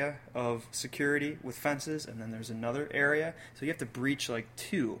area of security with fences, and then there's another area. So you have to breach like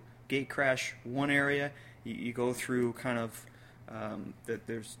two. Gate crash one area. You go through kind of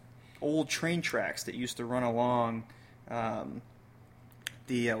there's old train tracks that used to run along. Actually,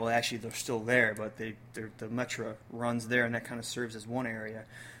 they're still there, but the metro runs there, and that kind of serves as one area.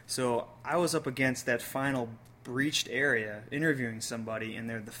 So I was up against that final breached area, interviewing somebody, and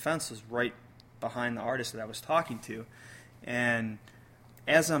the fence was right behind the artist that I was talking to. And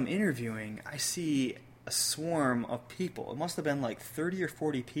as I'm interviewing, I see a swarm of people. It must have been like 30 or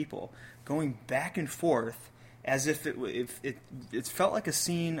 40 people going back and forth as if it felt like a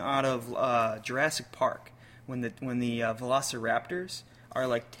scene out of Jurassic Park when the velociraptors are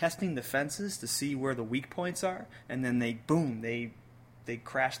like testing the fences to see where the weak points are, and then they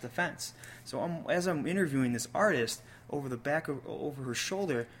crash the fence. So as I'm interviewing this artist, over her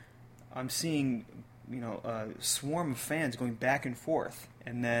shoulder, I'm seeing a swarm of fans going back and forth,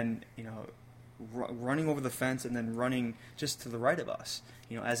 and then running over the fence, and then running just to the right of us,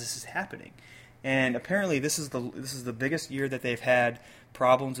 as this is happening. And apparently this is the biggest year that they've had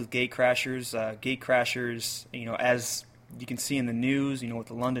problems with gate crashers. As you can see in the news, with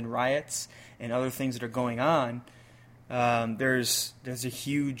the London riots and other things that are going on, there's a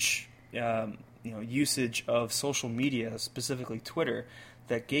huge usage of social media, specifically Twitter,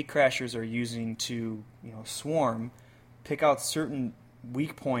 that gate crashers are using to swarm, pick out certain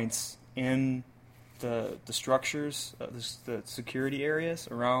weak points in the structures, the security areas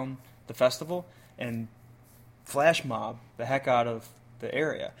around the festival, and flash mob the heck out of the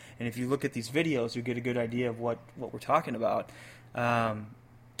area. And if you look at these videos, you get a good idea of what we're talking about.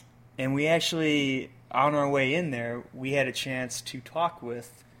 And we actually, on our way in there, we had a chance to talk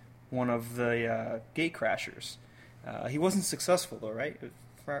with one of the gate crashers. He wasn't successful though, right?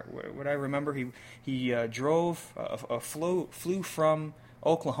 What I remember, he flew from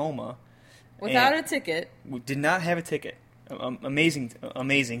Oklahoma without a ticket. Did not have a ticket.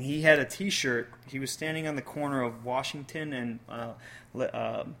 Amazing. He had a T-shirt. He was standing on the corner of Washington and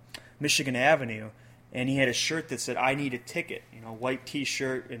Michigan Avenue, and he had a shirt that said, "I need a ticket." White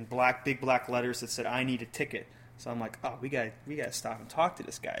T-shirt and big black letters that said, "I need a ticket." So I'm like, oh, we got to stop and talk to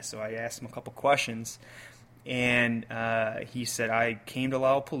this guy. So I asked him a couple questions, and he said, "I came to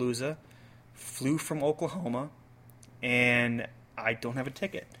Lollapalooza, flew from Oklahoma, and I don't have a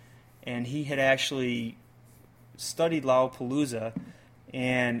ticket." And he had actually studied Lollapalooza,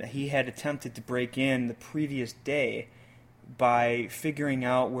 and he had attempted to break in the previous day by figuring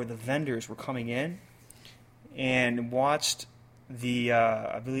out where the vendors were coming in, and watched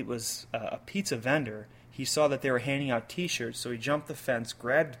I believe it was a pizza vendor. He saw that they were handing out T-shirts, so he jumped the fence,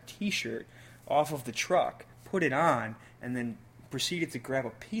 grabbed a T-shirt off of the truck, put it on, and then proceeded to grab a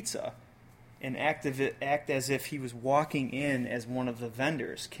pizza and act as if he was walking in as one of the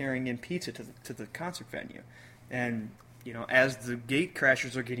vendors carrying in pizza to the concert venue. And as the gate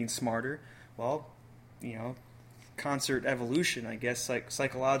crashers are getting smarter, concert evolution, I guess, like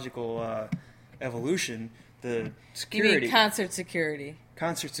psychological evolution. The security. You mean concert security?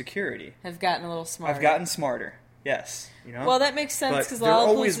 Concert security have gotten a little smarter. I've gotten smarter. Yes, Well, that makes sense because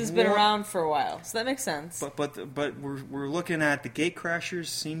Lollapalooza's been around for a while, so that makes sense. But we're looking at the gate crashers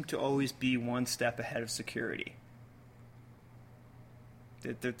seem to always be one step ahead of security.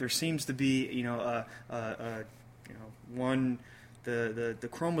 There seems to be the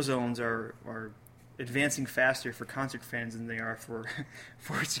chromosomes are advancing faster for concert fans than they are for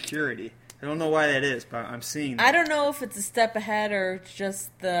security. I don't know why that is, but I'm seeing that. I don't know if it's a step ahead or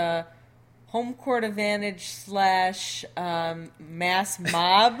just the home court advantage / mass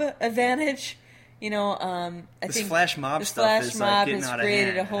mob advantage. I think flash mob this stuff flash is mob getting has out of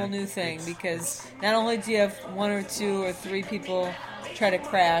created hand. a whole new thing because not only do you have 1 or 2 or 3 people try to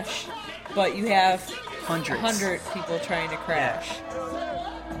crash, but you have hundreds. 100 people trying to crash. Yeah.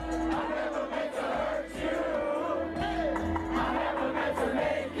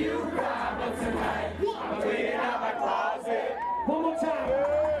 One more time.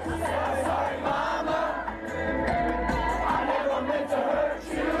 Sorry, mama. I never meant to hurt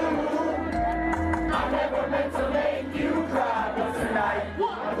you. I never meant to make you cry. But tonight,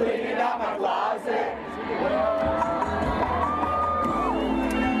 I'm cleaning out my closet.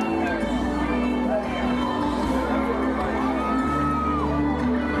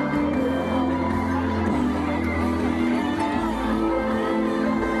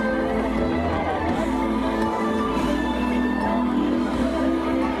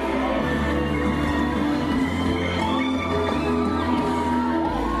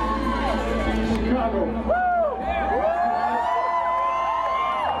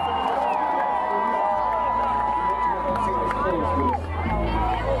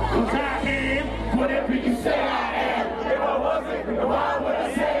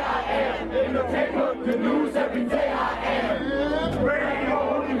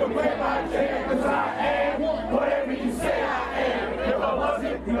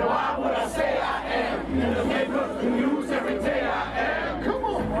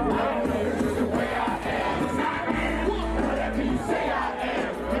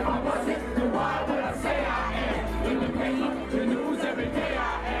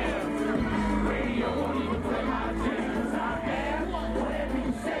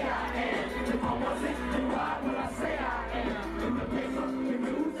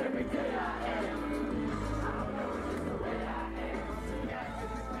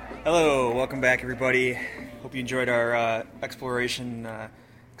 Hello, welcome back, everybody. Hope you enjoyed our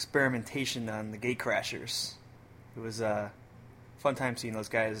experimentation on the Gate Crashers. It was a fun time seeing those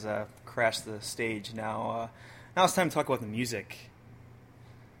guys crash the stage. Now it's time to talk about the music.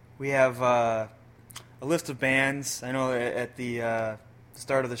 We have a list of bands. I know at the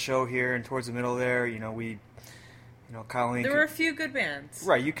start of the show here and towards the middle there, Colleen. There were a few good bands.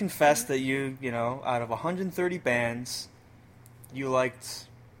 Right, you confessed that out of 130 bands, you liked.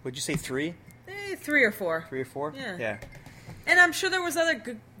 Would you say 3? 3 or 4. 3 or 4? Yeah. And I'm sure there was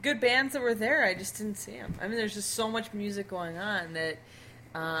other good bands that were there. I just didn't see them. I mean, there's just so much music going on that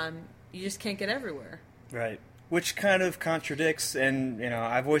you just can't get everywhere. Right. Which kind of contradicts, and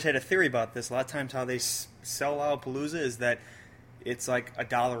I've always had a theory about this. A lot of times, how they sell Lollapalooza is that it's like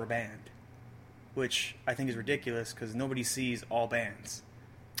 $1 a band, which I think is ridiculous because nobody sees all bands.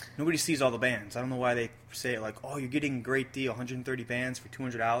 Nobody sees all the bands. I don't know why they say it like, "Oh, you're getting a great deal, 130 bands for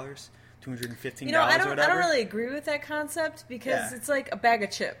 $200, $215 I or whatever." I don't really agree with that concept because it's like a bag of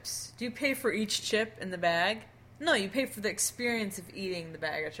chips. Do you pay for each chip in the bag? No, you pay for the experience of eating the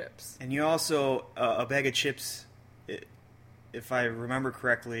bag of chips. And you also a bag of chips, if I remember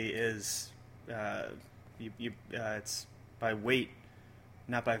correctly, is it's by weight,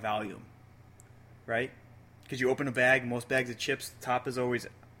 not by volume, right? Because you open a bag, most bags of chips, the top is always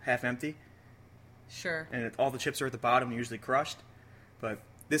half empty. Sure. And all the chips are at the bottom, usually crushed. But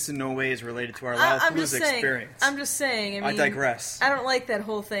this in no way is related to our Lollapalooza experience. I'm just saying. I digress. I don't like that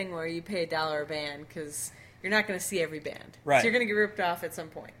whole thing where you pay $1 a band because you're not going to see every band. Right. So you're going to get ripped off at some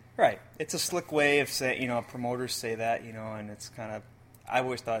point. Right. It's a slick way of saying, promoters say that, and it's kind of, I've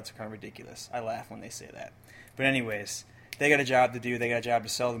always thought it's kind of ridiculous. I laugh when they say that. But anyways, they got a job to do. They got a job to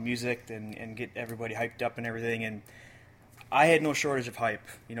sell the music and get everybody hyped up and everything. And I had no shortage of hype.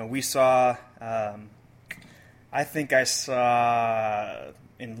 We saw, I think I saw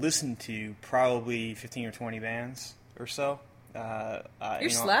and listened to probably 15 or 20 bands or so. You're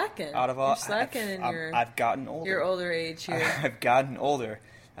slacking. Out of all, You're slacking I've gotten older. Your older age here. I've gotten older.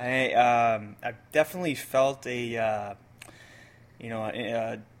 I've definitely felt an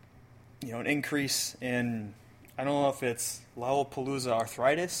increase in, I don't know if it's Lollapalooza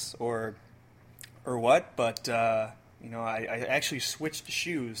arthritis or what, but I actually switched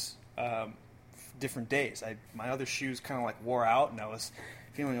shoes different days. My other shoes kind of like wore out, and I was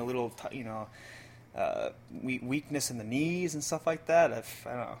feeling a little weakness in the knees and stuff like that. I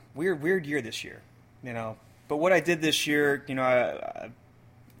don't know, weird year this year, But what I did this year, I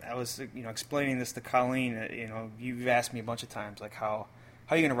was explaining this to Colleen. You've asked me a bunch of times like how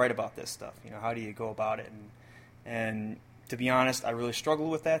are you going to write about this stuff? How do you go about it? And to be honest, I really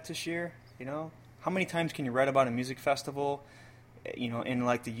struggled with that this year. How many times can you write about a music festival, in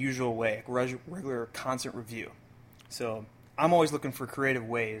like the usual way, regular concert review? So I'm always looking for creative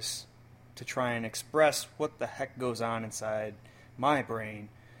ways to try and express what the heck goes on inside my brain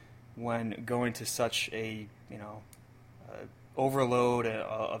when going to such a overload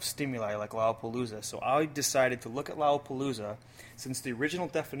of stimuli like Lollapalooza. So I decided to look at Lollapalooza, since the original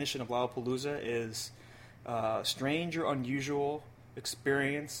definition of Lollapalooza is strange or unusual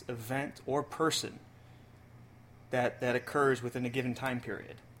experience, event, or person that occurs within a given time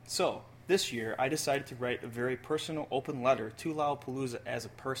period. So this year I decided to write a very personal open letter to Lollapalooza as a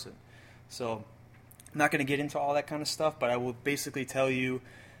person. So I'm not going to get into all that kind of stuff, but I will basically tell you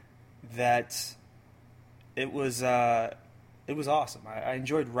that it was awesome. I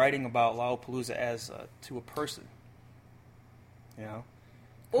enjoyed writing about Lollapalooza as to a person.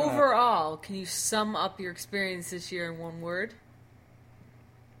 Overall, can you sum up your experience this year in one word?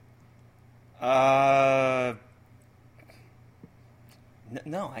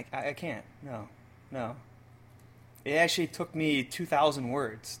 No, I can't. No. It actually took me 2,000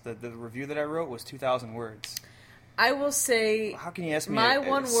 words. The review that I wrote was 2,000 words. I will say... How can you ask me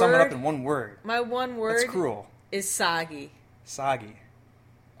to sum it up in one word? My one word... That's cruel. ...is soggy. Soggy.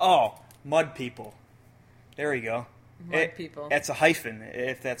 Oh, mud people. There we go. Mud people. It's a hyphen,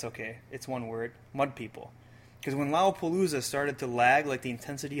 if that's okay. It's one word. Mud people. Because when Lollapalooza started to lag, like the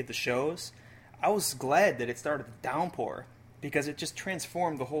intensity of the shows, I was glad that it started to downpour, because it just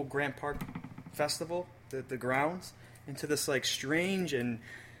transformed the whole Grant Park Festival, the grounds, into this like strange and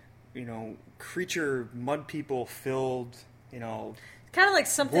creature mud people filled kind of like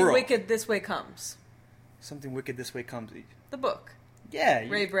Something world. Wicked This Way Comes. Something Wicked This Way Comes. The book. Yeah,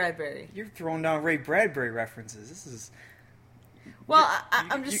 Ray Bradbury. You're throwing down Ray Bradbury references. This is. Well,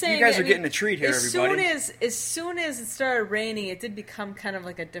 I'm just saying. You guys are getting a treat here, everybody. As soon as it started raining, it did become kind of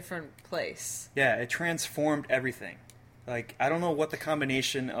like a different place. Yeah, it transformed everything. Like, I don't know what the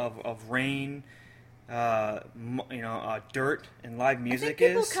combination of rain, dirt and live music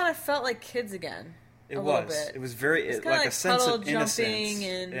people kind of felt like kids again. It a was. Little bit. It was very like a sense of innocence.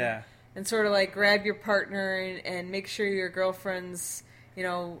 Jumping and sort of like grab your partner and make sure your girlfriend's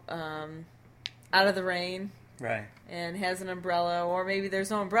out of the rain. Right. And has an umbrella, or maybe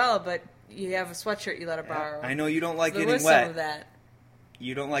there's no umbrella, but you have a sweatshirt you let her borrow. I know you don't like getting wet. Some of that.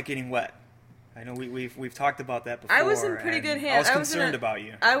 You don't like getting wet. I know we've talked about that before. I was in pretty good hands. I was concerned about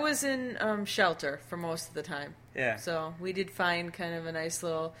you. I was in shelter for most of the time. Yeah. So we did find kind of a nice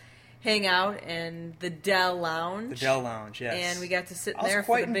little hangout and the Dell Lounge. The Dell Lounge, yes. And we got to sit there. I was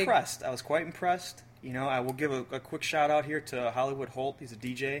quite impressed. I was quite impressed. I will give a quick shout out here to Hollywood Holt. He's a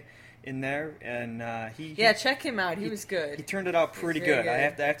DJ in there, and he check him out. He was good. He turned it out pretty good. I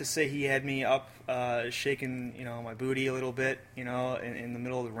have to say he had me up, shaking my booty a little bit, in the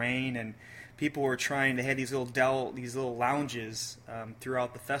middle of the rain, and people were trying to have these little lounges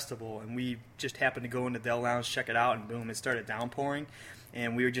throughout the festival, and we just happened to go into Dell Lounge, check it out, and boom, it started downpouring,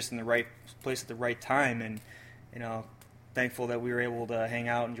 and we were just in the right place at the right time, and thankful that we were able to hang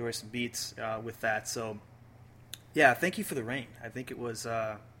out, enjoy some beats with that. So, yeah, thank you for the rain. I think it was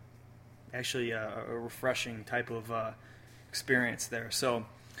actually a refreshing type of experience there. So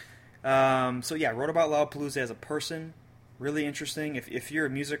yeah, wrote about Lollapalooza as a person. Really interesting. If you're a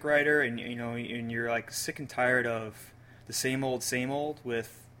music writer and and you're like sick and tired of the same old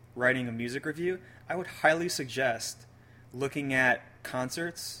with writing a music review, I would highly suggest looking at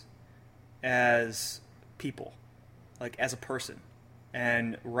concerts as people. Like as a person,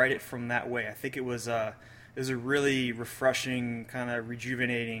 and write it from that way. I think it was a really refreshing, kind of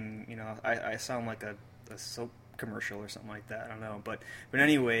rejuvenating. I sound like a soap commercial or something like that. I don't know, but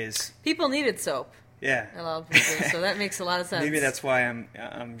anyways, people needed soap. Yeah, a lot of people, so that makes a lot of sense. Maybe that's why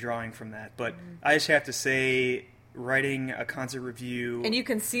I'm drawing from that. But I just have to say, writing a concert review, and you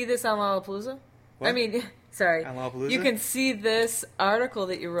can see this on Lollapalooza. What? I mean, sorry. On Lollapalooza? You can see this article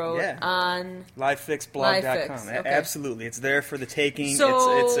that you wrote on livefixblog.com. Okay. Absolutely. It's there for the taking.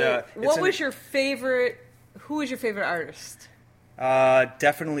 So, who was your favorite artist?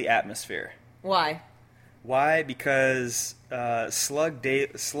 Definitely Atmosphere. Why? Because Slug,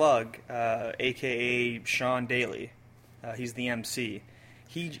 a.k.a. Sean Daly, he's the MC.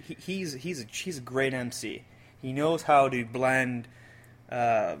 He's a great MC. He knows how to blend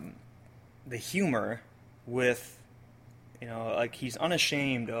the humor with, like he's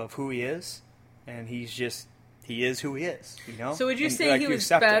unashamed of who he is, and he is who he is, So would you say he was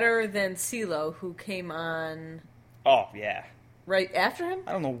better than CeeLo, who came on? Oh, yeah. Right after him?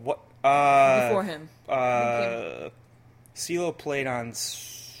 I don't know what. Before him. CeeLo played on.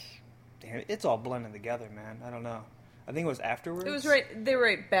 Damn, it's all blended together, man. I don't know. I think it was afterwards. It was right. They were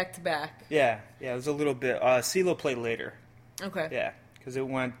right back to back. Yeah. It was a little bit. CeeLo played later. Okay. Yeah, because it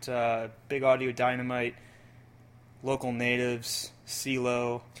went Big Audio Dynamite, Local Natives,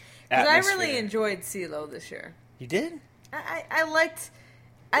 CeeLo. Because I really enjoyed CeeLo this year. You did? I liked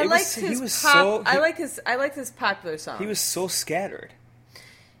his pop. I liked his popular songs. He was so scattered.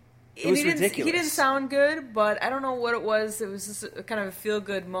 It was ridiculous. He didn't sound good, but I don't know what it was. It was just a kind of a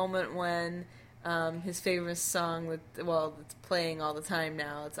feel-good moment when his favorite song, it's playing all the time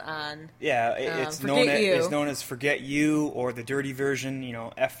now. It's on. Yeah, it's known as "Forget You" or the dirty version,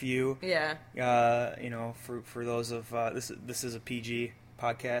 "F You." Yeah. For those of this is a PG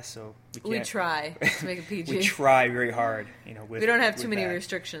podcast, so we try to make it PG. We try very hard. We don't have too many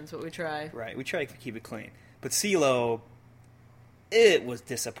restrictions, but we try. Right, we try to keep it clean. But CeeLo, it was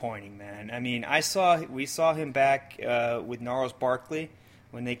disappointing, man. I mean, we saw him back with Gnarls Barkley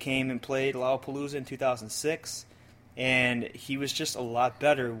when they came and played Lollapalooza in 2006, and he was just a lot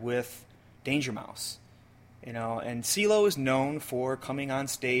better with Danger Mouse, And CeeLo is known for coming on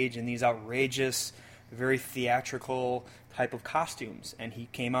stage in these outrageous, very theatrical type of costumes, and he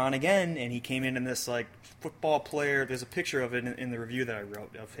came on again, and he came in this like football player. There's a picture of it in the review that I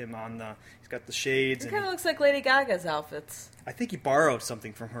wrote of him he's got the shades. It kind of looks like Lady Gaga's outfits. I think he borrowed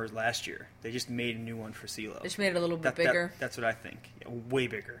something from her last year. They just made a new one for CeeLo. Just made it a little bit bigger. That's what I think. Yeah, way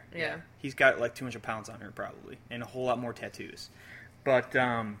bigger. Yeah. He's got like 200 pounds on her probably, and a whole lot more tattoos. But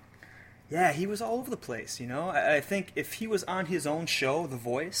yeah, he was all over the place. I think if he was on his own show, The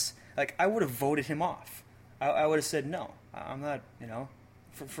Voice, like I would have voted him off. I would have said no. I'm not.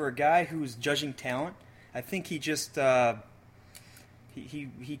 For a guy who's judging talent, I think he just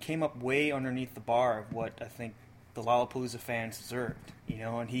he came up way underneath the bar of what I think the Lollapalooza fans deserved.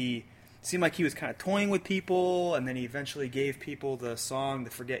 And he seemed like he was kind of toying with people, and then he eventually gave people the song,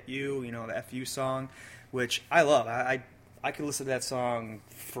 the "Forget You," the "F-U" song, which I love. I could listen to that song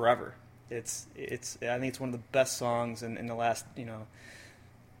forever. I think it's one of the best songs in the last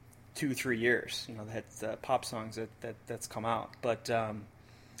 2-3 years. You know, that pop songs that's come out. But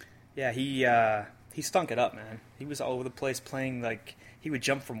yeah, he stunk it up, man. He was all over the place playing, like, he would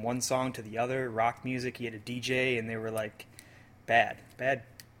jump from one song to the other, rock music. He had a DJ, and they were like bad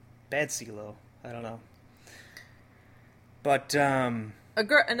CeeLo. I don't know. But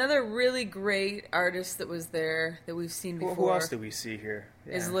another really great artist that was there that we've seen before. Who else do we see here?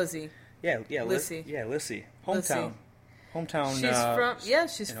 Yeah. Is Lizzie. Yeah, Lizzie. Lizzie. Hometown.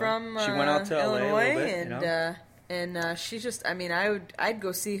 She's from she went out to Illinois, LA a little bit, and she's just. I mean, I'd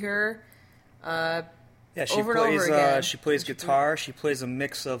go see her. Yeah, she over plays. And over again. She plays guitar. She plays a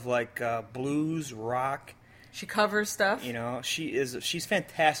mix of like blues, rock. She covers stuff. You know, she's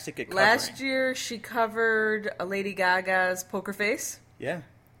fantastic at covering. Last year, she covered Lady Gaga's Poker Face. Yeah.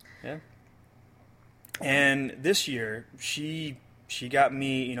 And this year, she got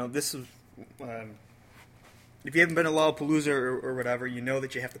me. You know, this is. If you haven't been to Lollapalooza or whatever, you know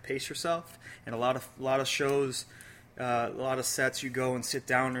that you have to pace yourself. And a lot of shows, a lot of sets, you go and sit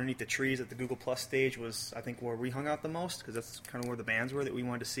down underneath the trees at the Google Plus stage was, I think, where we hung out the most, because that's kind of where the bands were that we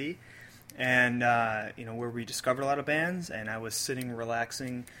wanted to see. And, where we discovered a lot of bands. And I was sitting,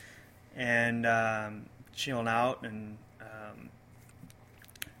 relaxing, and chilling out. And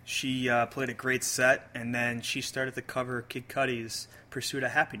she played a great set. And then she started to cover Kid Cudi's Pursuit of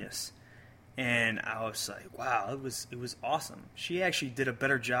Happiness. And I was like, wow, it was awesome. She actually did a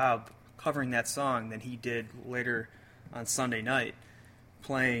better job covering that song than he did later on Sunday night,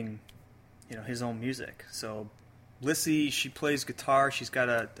 playing, his own music. So Lissy, she plays guitar. She's got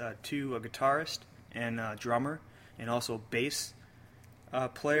a guitarist and a drummer, and also a bass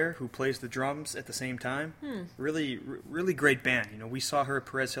player who plays the drums at the same time. Really, really great band. We saw her at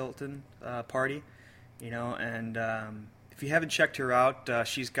Perez Hilton party, and if you haven't checked her out,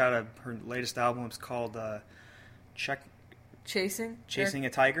 she's got her latest album. It's called Chasing a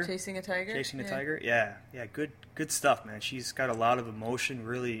Tiger. Chasing a Tiger. Yeah. Good stuff, man. She's got a lot of emotion,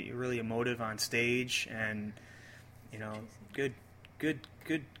 really, really emotive on stage, and good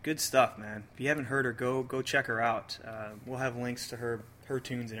stuff, man. If you haven't heard her, go check her out. We'll have links to her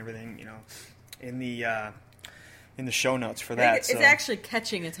tunes and everything, in the show notes for that. It's actually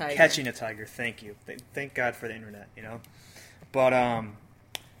Catching a Tiger. Catching a Tiger. Thank you. Thank God for the internet. But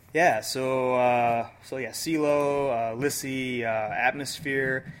yeah. So yeah, CeeLo, Lissy,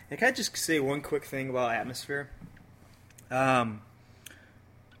 Atmosphere. And can I just say one quick thing about Atmosphere?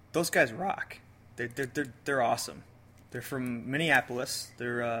 Those guys rock. They're awesome. They're from Minneapolis.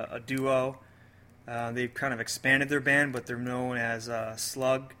 They're a duo. They've kind of expanded their band, but they're known as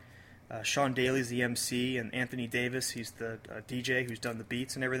Slug. Sean Daly's the MC, and Anthony Davis, he's the DJ who's done the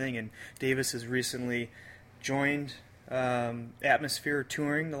beats and everything. And Davis has recently joined Atmosphere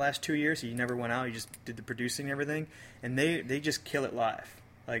touring the last 2 years. He never went out; he just did the producing and everything. And they just kill it live.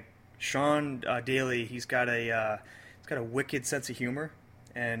 Like Sean Daly, he's got a wicked sense of humor,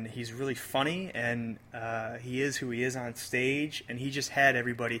 and he's really funny, and he is who he is on stage. And he just had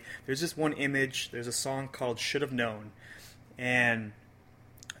everybody. There's this one image. There's a song called "Should Have Known," and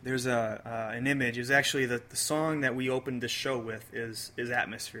there's an image. It was actually the song that we opened this show with is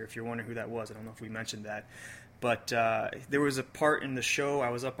Atmosphere, if you're wondering who that was. I don't know if we mentioned that. But there was a part in the show, I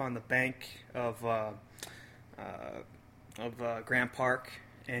was up on the bank of Grant Park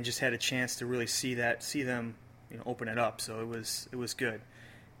and just had a chance to really see them open it up. So it was good.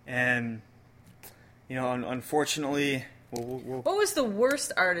 And, unfortunately... What was the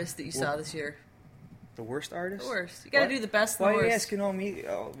worst artist that you saw this year? The worst artist? The worst. You got to do the best and the worst. Why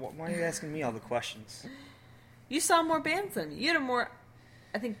are you asking me all the questions? You saw more bands than me. You had a more,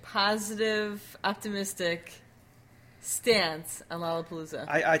 I think, positive, optimistic stance on Lollapalooza.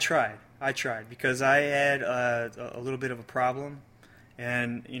 I tried because I had a little bit of a problem,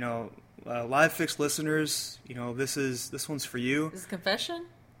 and Live Fix listeners, this one's for you. Is it a confession?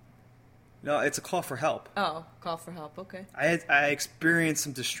 No, it's a call for help. Oh, call for help. Okay. I experienced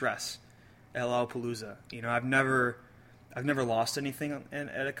some distress at Lollapalooza. I've never lost anything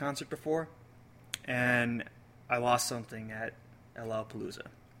at a concert before, and I lost something at Lollapalooza.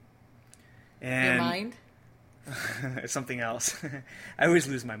 And your mind? Something else. I always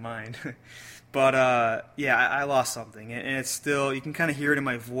lose my mind. But yeah, I lost something, and it's still, you can kind of hear it in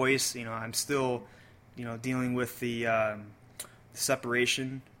my voice. I'm still, dealing with the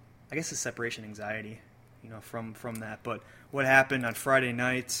separation. I guess it's separation anxiety, from that. But what happened on Friday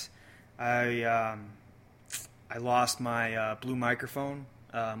night? I lost my Blue microphone,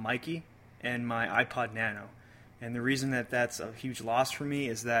 Mikey, and my iPod Nano. And the reason that's a huge loss for me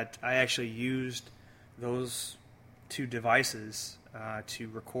is that I actually used those two devices to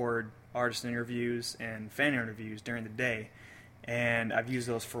record artist interviews and fan interviews during the day. and I've used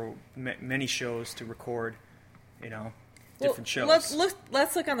those for many shows to record, different shows.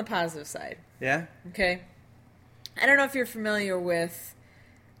 Let's look on the positive side. Yeah? Okay. I don't know if you're familiar with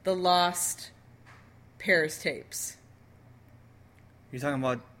the Lost Paris tapes. You're talking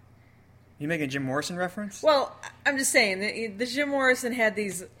about... You making a Jim Morrison reference? Well, I'm just saying, the Jim Morrison had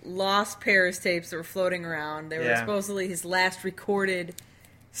these Lost Paris tapes that were floating around. They were supposedly his last recorded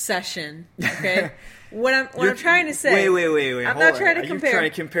session. Okay? What I'm trying to say... Wait. I'm not trying to compare... Are you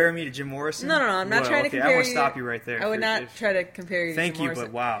trying to compare me to Jim Morrison? No, I'm not trying to compare you... I want to stop you right there. I would not try to compare you to Jim Morrison. Thank you,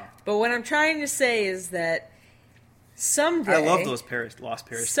 but wow. But what I'm trying to say is that someday... I love those Lost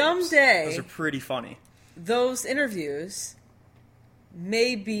Paris tapes. Someday... Those are pretty funny. Those interviews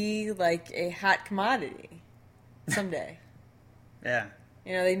may be like a hot commodity someday. Yeah.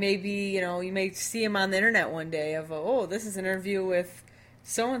 They may be, you may see them on the internet one day of, this is an interview with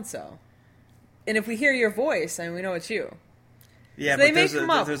so-and-so. And if we hear your voice, we know it's you. Yeah, so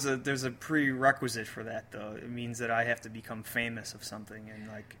but there's a prerequisite for that, though. It means that I have to become famous of something and,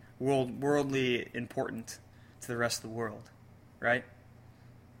 like, worldly important to the rest of the world, right?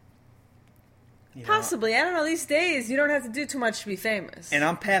 Possibly. I don't know. These days, you don't have to do too much to be famous. And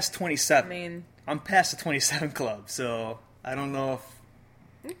I'm past 27. I'm past the 27 club, so I don't know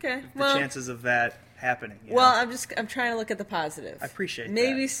if the chances of that happening. I'm trying to look at the positive. I appreciate that.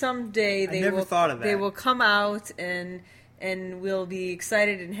 Maybe someday they will come out and we'll be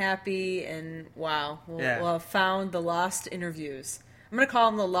excited and happy and we'll have found the lost interviews. I'm going to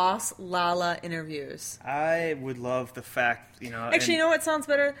call them the Lost Lala interviews. I would love the fact, Actually, you know what sounds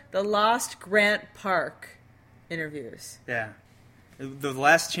better? The Lost Grant Park interviews. Yeah. The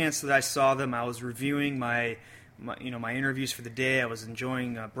last chance that I saw them, I was reviewing my interviews for the day. I was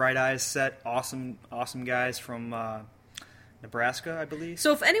enjoying Bright Eyes set. Awesome guys from Nebraska, I believe.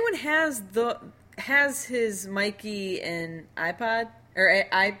 So if anyone has his Mikey and iPod or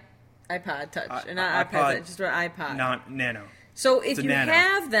iPod Touch, and not iPod, just an iPod, not Nano. So if you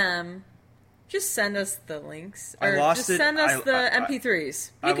have them, just send us the links. Or just send us the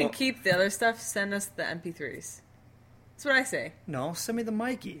MP3s. You can keep the other stuff. Send us the MP3s. That's what I say. No, send me the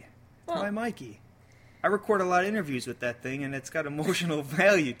Mikey. My Mikey. I record a lot of interviews with that thing, and it's got emotional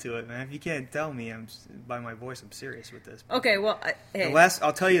value to it, man. If you can't tell me by my voice, I'm serious with this. Okay, well, hey.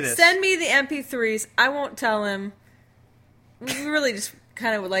 I'll tell you this. Send me the MP3s. I won't tell him. We really just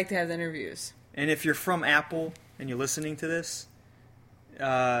kind of would like to have the interviews. And if you're from Apple and you're listening to this,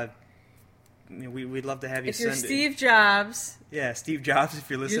 we'd love to have you if send it. If you're Steve Jobs. Yeah, Steve Jobs, if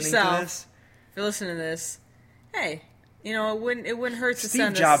you're listening to this. If you're listening to this, hey, it wouldn't hurt to Steve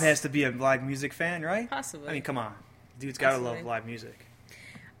send Jobs us. has to be a live music fan, right? Possibly. I mean, come on. Dude's got to love live music.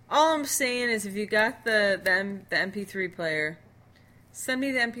 All I'm saying is if you got the MP3 player, send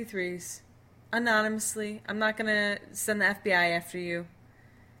me the MP3s anonymously. I'm not going to send the FBI after you.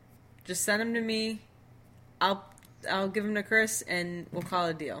 Just send them to me. I'll give them to Chris, and we'll call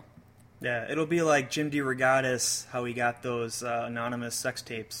it a deal. Yeah, it'll be like Jim DeRogatis, how he got those anonymous sex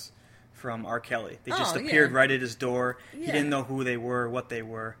tapes from R. Kelly. They just appeared right at his door. Yeah. He didn't know who they were, what they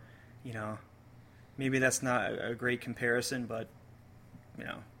were. Maybe that's not a great comparison, but,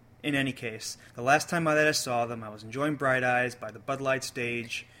 in any case, the last time that I saw them, I was enjoying Bright Eyes by the Bud Light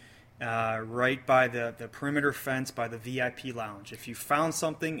stage, right by the perimeter fence by the VIP lounge. If you found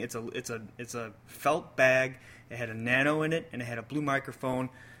something, it's a felt bag. It had a Nano in it, and it had a blue microphone,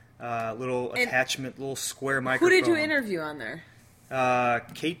 little attachment, little square microphone. Who did you interview on there?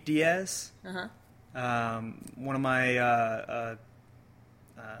 Kate Diaz. One of my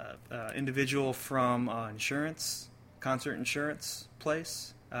individual from concert insurance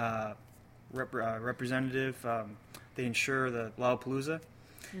place, representative. They insure the Lollapalooza,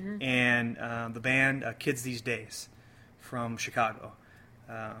 and the band Kids These Days from Chicago.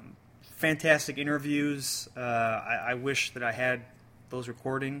 Fantastic interviews. I wish that I had those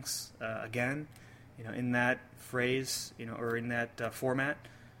recordings again, in that phrase, or in that format.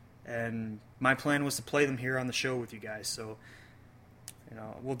 And my plan was to play them here on the show with you guys. So,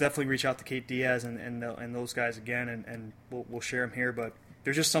 we'll definitely reach out to Kate Diaz and those guys again, and we'll share them here. But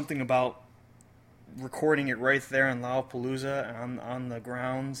there's just something about recording it right there on Lollapalooza and on the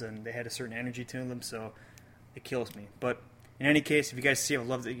grounds, and they had a certain energy to them, so it kills me. But in any case, if you guys see it, I'd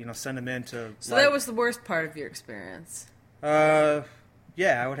love to send them in to. So that was the worst part of your experience.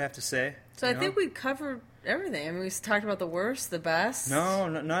 Yeah, I would have to say. So I think we covered everything. I mean, we talked about the worst, the best. No,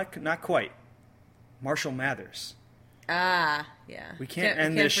 not quite. Marshall Mathers. Ah, yeah. We can't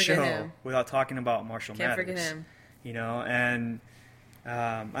end this show without talking about Marshall Mathers. Can't forget him. And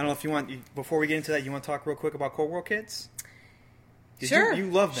I don't know if you want, before we get into that, you want to talk real quick about Cold World Kids? Sure, you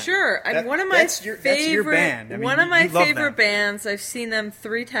love them. Sure, one of my favorite. That's your band. I mean, one of my favorite bands. I've seen them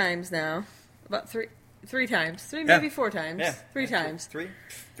 3 times now. About three times, maybe 4 times. Yeah, 3 times.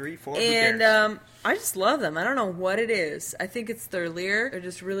 Three, 4. And I just love them. I don't know what it is. I think it's their lyric. They're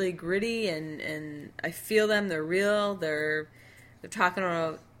just really gritty, and I feel them. They're real. They're talking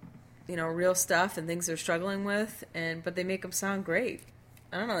about real stuff and things they're struggling with, but they make them sound great.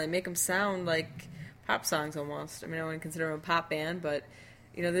 I don't know. They make them sound like pop songs almost. I mean, I wouldn't consider them a pop band, but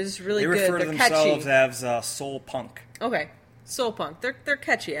they're just really good. They refer to themselves as soul punk. Okay, soul punk. They're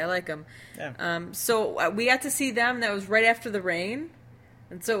catchy. I like them. Yeah. So we got to see them. That was right after the rain,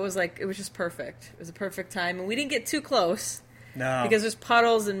 and so it was just perfect. It was a perfect time, and we didn't get too close. No, because there's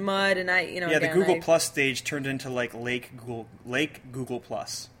puddles and mud, and the Google Plus stage turned into like Lake Google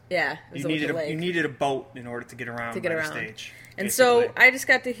Plus. Yeah, you needed a boat in order to get around the stage. And so I just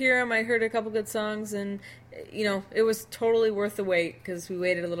got to hear them. I heard a couple good songs, and it was totally worth the wait because we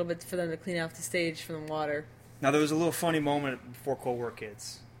waited a little bit for them to clean off the stage from the water. Now there was a little funny moment before Cold War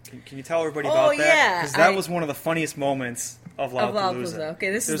Kids. Can you tell everybody about that? Yeah, because that was one of the funniest moments of Lollapalooza.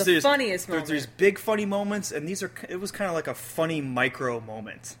 Okay, this is the funniest moment. There's big funny moments, and it was kind of like a funny micro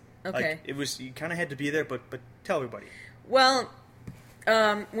moment. Okay, like you kind of had to be there, but tell everybody. Well.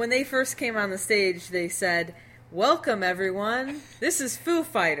 When they first came on the stage, they said, "Welcome, everyone. This is Foo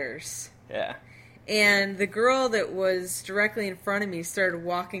Fighters." Yeah. And the girl that was directly in front of me started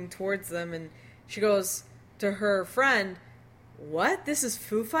walking towards them, and she goes to her friend, "What? This is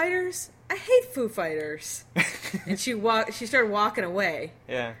Foo Fighters? I hate Foo Fighters." And she started walking away.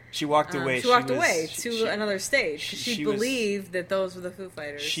 Yeah, she walked away. She walked away to another stage. She believed that those were the Foo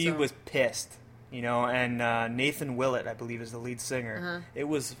Fighters. She was pissed. And Nathan Willett, I believe, is the lead singer. Uh-huh.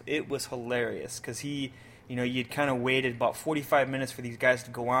 It was hilarious because he, you'd kind of waited about 45 minutes for these guys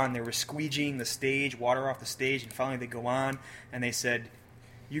to go on. They were squeegeeing the stage, water off the stage, and finally they go on, and they said,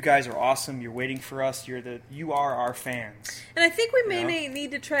 "You guys are awesome. You're waiting for us. You are our fans." And I think we may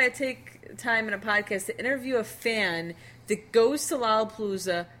need to try to take time in a podcast to interview a fan that goes to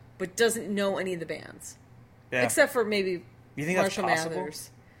Lollapalooza but doesn't know any of the bands, except for maybe you think Marshall that's possible?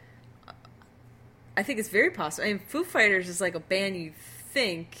 Mathers. I think it's very possible. I mean, Foo Fighters is like a band you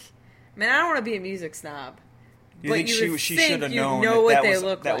think. I mean, I don't want to be a music snob. You think she should have known what they was,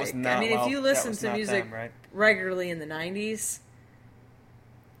 look that like. Was not, I mean, if you listen to music right? regularly in the 90s,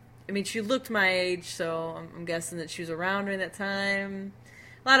 I mean, she looked my age, so I'm guessing that she was around during that time.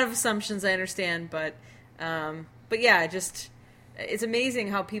 A lot of assumptions, I understand, but yeah, it's amazing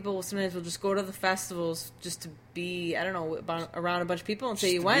how people sometimes will just go to the festivals just to be, I don't know, around a bunch of people and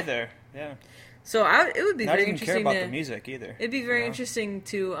say you went. Be there, yeah. So it would be not very even interesting care about the music either. It'd be very interesting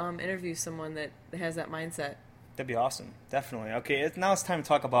to interview someone that has that mindset. That'd be awesome, definitely. Okay, now it's time to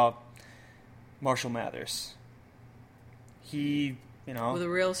talk about Marshall Mathers. He, with a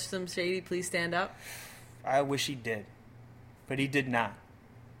real Slim Shady, please stand up. I wish he did, but he did not.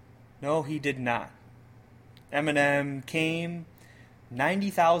 No, he did not. Eminem came,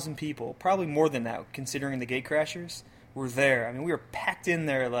 90,000 people, probably more than that, considering the gate crashers, were there. I mean, we were packed in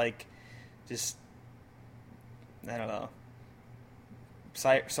there like. Just, I don't know,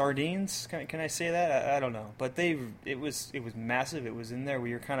 sardines. Can I say that? I don't know. But it was massive. It was in there.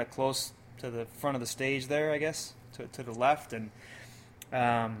 We were kind of close to the front of the stage there, I guess, to the left. And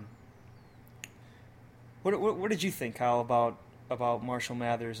what did you think, Kyle, about Marshall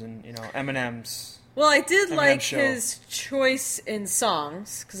Mathers and Eminem's? Well, I did like show. his choice in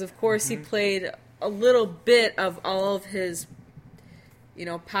songs because, of course, he played a little bit of all of his.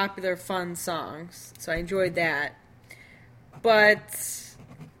 Popular fun songs. So I enjoyed that. But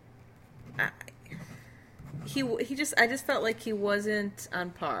I just felt like he wasn't on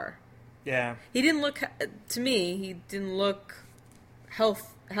par. Yeah. He didn't look, to me, he didn't look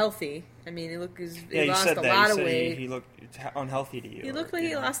healthy. I mean, he lost a lot of weight. He looked unhealthy to you. He looked like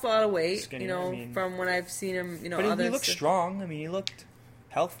he lost a lot of weight, skinny, from when I've seen him, But he looked strong. I mean, he looked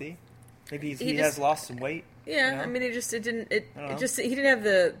healthy. Maybe he has lost some weight. Yeah, I mean, he didn't have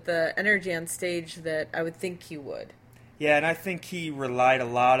the energy on stage that I would think he would. Yeah, and I think he relied a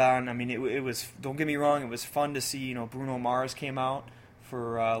lot on. I mean, it was. Don't get me wrong. It was fun to see. Bruno Mars came out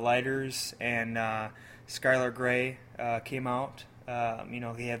for Lighters, and Skylar Grey came out.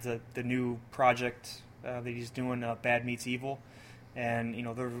 He had the new project that he's doing, Bad Meets Evil, and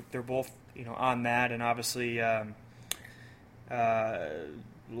they're both on that, and obviously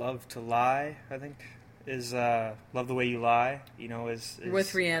Love to Lie, I think. Is Love the Way You Lie, is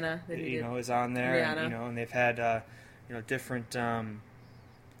with Rihanna, is on there, Rihanna. And they've had different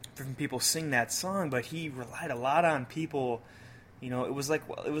people sing that song, but he relied a lot on people. It was like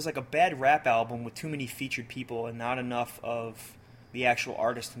a bad rap album with too many featured people and not enough of the actual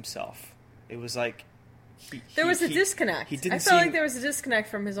artist himself. It was like there was a disconnect. I felt like there was a disconnect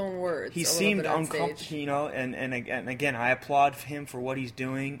from his own words. He seemed uncomfortable, and again, I applaud him for what he's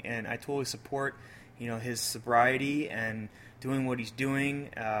doing, and I totally support, his sobriety and doing what he's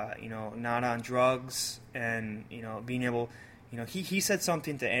doing, not on drugs, and, being able, he said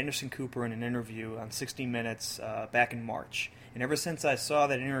something to Anderson Cooper in an interview on 60 Minutes back in March, and ever since I saw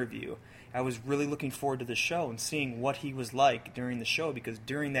that interview, I was really looking forward to the show and seeing what he was like during the show, because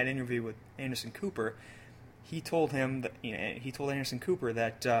during that interview with Anderson Cooper, he told Anderson Cooper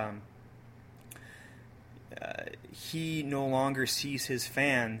that he no longer sees his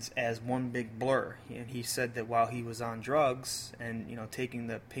fans as one big blur. And he said that while he was on drugs and taking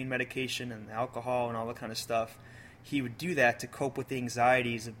the pain medication and the alcohol and all that kind of stuff, he would do that to cope with the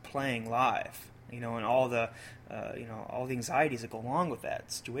anxieties of playing live. And all the all the anxieties that go along with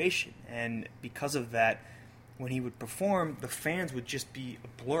that situation. And because of that, when he would perform, the fans would just be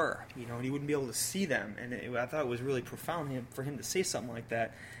a blur, and he wouldn't be able to see them. And I thought it was really profound for him to say something like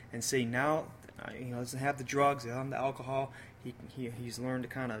that and say now, doesn't have the drugs, doesn't have the alcohol. He's learned to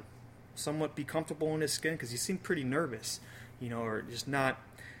kind of somewhat be comfortable in his skin, because he seemed pretty nervous, or just not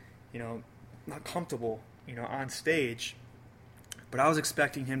comfortable, on stage. But I was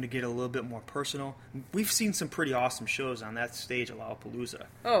expecting him to get a little bit more personal. We've seen some pretty awesome shows on that stage at Lollapalooza.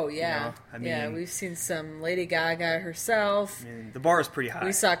 Oh, yeah. We've seen some Lady Gaga herself. The bar is pretty high.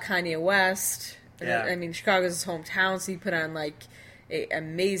 We saw Kanye West. Yeah. Chicago's his hometown, so he put on, an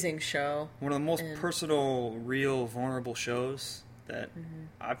amazing show. One of the most personal, real, vulnerable shows that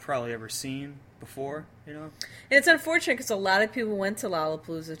I've probably ever seen before, And it's unfortunate because a lot of people went to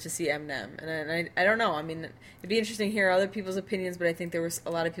Lollapalooza to see Eminem, and I don't know. It'd be interesting to hear other people's opinions, but I think there was a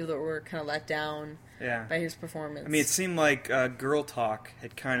lot of people that were kind of let down by his performance. It seemed like Girl Talk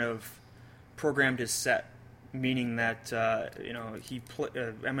had kind of programmed his set, meaning that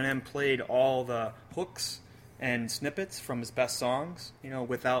Eminem played all the hooks and snippets from his best songs,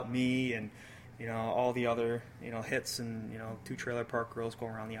 Without Me and all the other, hits and, Two Trailer Park Girls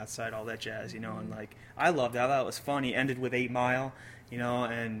Going Around the Outside, all that jazz, and I loved it. I thought it was fun. He ended with 8 Mile,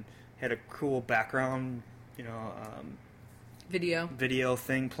 and had a cool background, video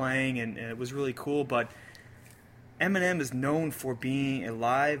thing playing, and it was really cool. But Eminem is known for being a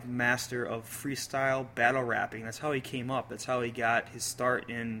live master of freestyle battle rapping. That's how he came up. That's how he got his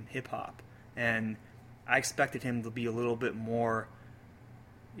start in hip-hop. And I expected him to be a little bit more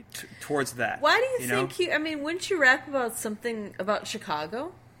towards that. Why do you think wouldn't you rap about something about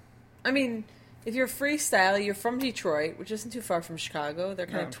Chicago? If you're freestyle, you're from Detroit, which isn't too far from Chicago. They're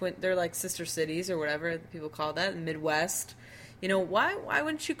kind of they're like sister cities or whatever people call that, the Midwest. Why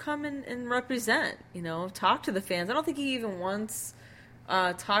wouldn't you come and represent, talk to the fans? I don't think he even once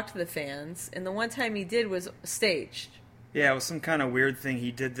talked to the fans, and the one time he did was staged. Yeah, it was some kind of weird thing.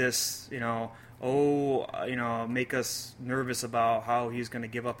 He did this, make us nervous about how he's going to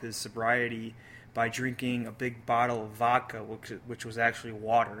give up his sobriety by drinking a big bottle of vodka, which was actually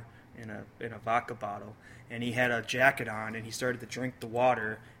water in a vodka bottle. And he had a jacket on, and he started to drink the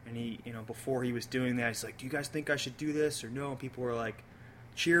water. And he, before he was doing that, he's like, "Do you guys think I should do this or no?" And people were like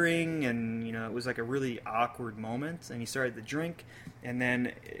cheering, and it was like a really awkward moment. And he started to drink, and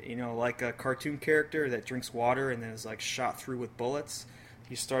then like a cartoon character that drinks water and then is like shot through with bullets.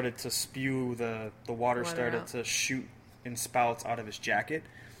 He started to spew the water started out. To shoot in spouts out of his jacket,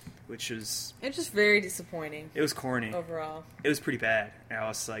 which was... It's just very disappointing. It was corny. Overall. It was pretty bad. And I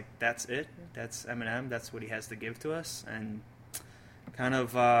was like, that's it? That's Eminem? That's what he has to give to us? And kind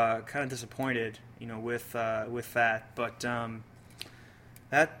of disappointed, with that. But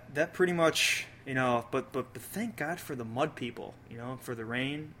that pretty much, but thank God for the mud people, for the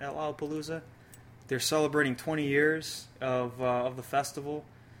rain at Lollapalooza. They're celebrating 20 years of the festival,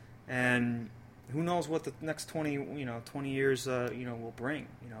 and who knows what the next 20 years will bring.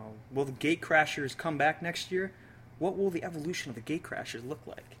 Will the gate crashers come back next year? What will the evolution of the gate crashers look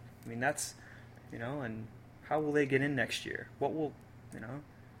like? That's and how will they get in next year? What will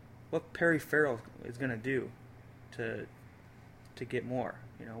what Perry Farrell is going to do to get more?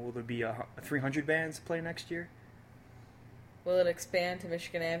 Will there be a 300 bands play next year? Will it expand to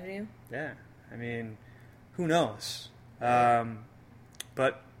Michigan Avenue? Yeah. Who knows?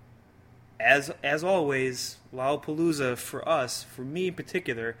 But as always, Lollapalooza for me in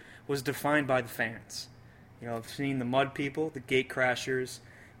particular, was defined by the fans. Seeing the mud people, the gate crashers.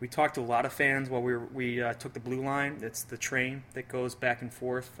 We talked to a lot of fans while we took the Blue Line. It's the train that goes back and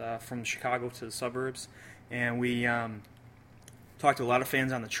forth from Chicago to the suburbs, and we talked to a lot of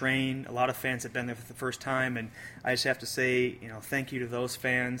fans on the train. A lot of fans have been there for the first time, and I just have to say, thank you to those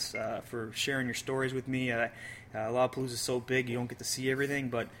fans for sharing your stories with me. Lollapalooza is so big you don't get to see everything,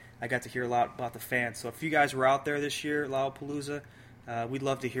 but I got to hear a lot about the fans. So if you guys were out there this year at Lollapalooza, we'd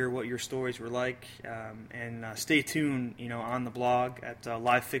love to hear what your stories were like. And stay tuned, on the blog at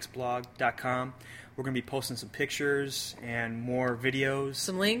livefixblog.com. We're going to be posting some pictures and more videos.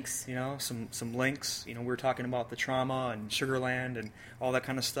 Some links. Some links. We were talking about the trauma and Sugarland and all that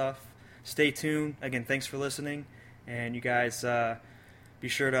kind of stuff. Stay tuned. Again, thanks for listening. And you guys be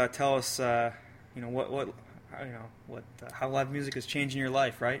sure to tell us, how live music is changing your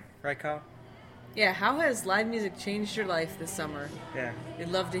life, right? Right, Kyle? Yeah, how has live music changed your life this summer? Yeah. We'd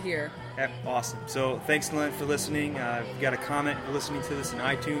love to hear. Yeah, awesome. So thanks, Glenn, for listening. If you got a comment, if you're listening to this in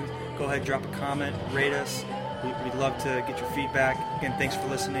iTunes, go ahead, drop a comment, rate us. We'd love to get your feedback. Again, thanks for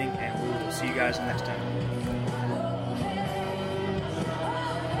listening, and we'll see you guys next time.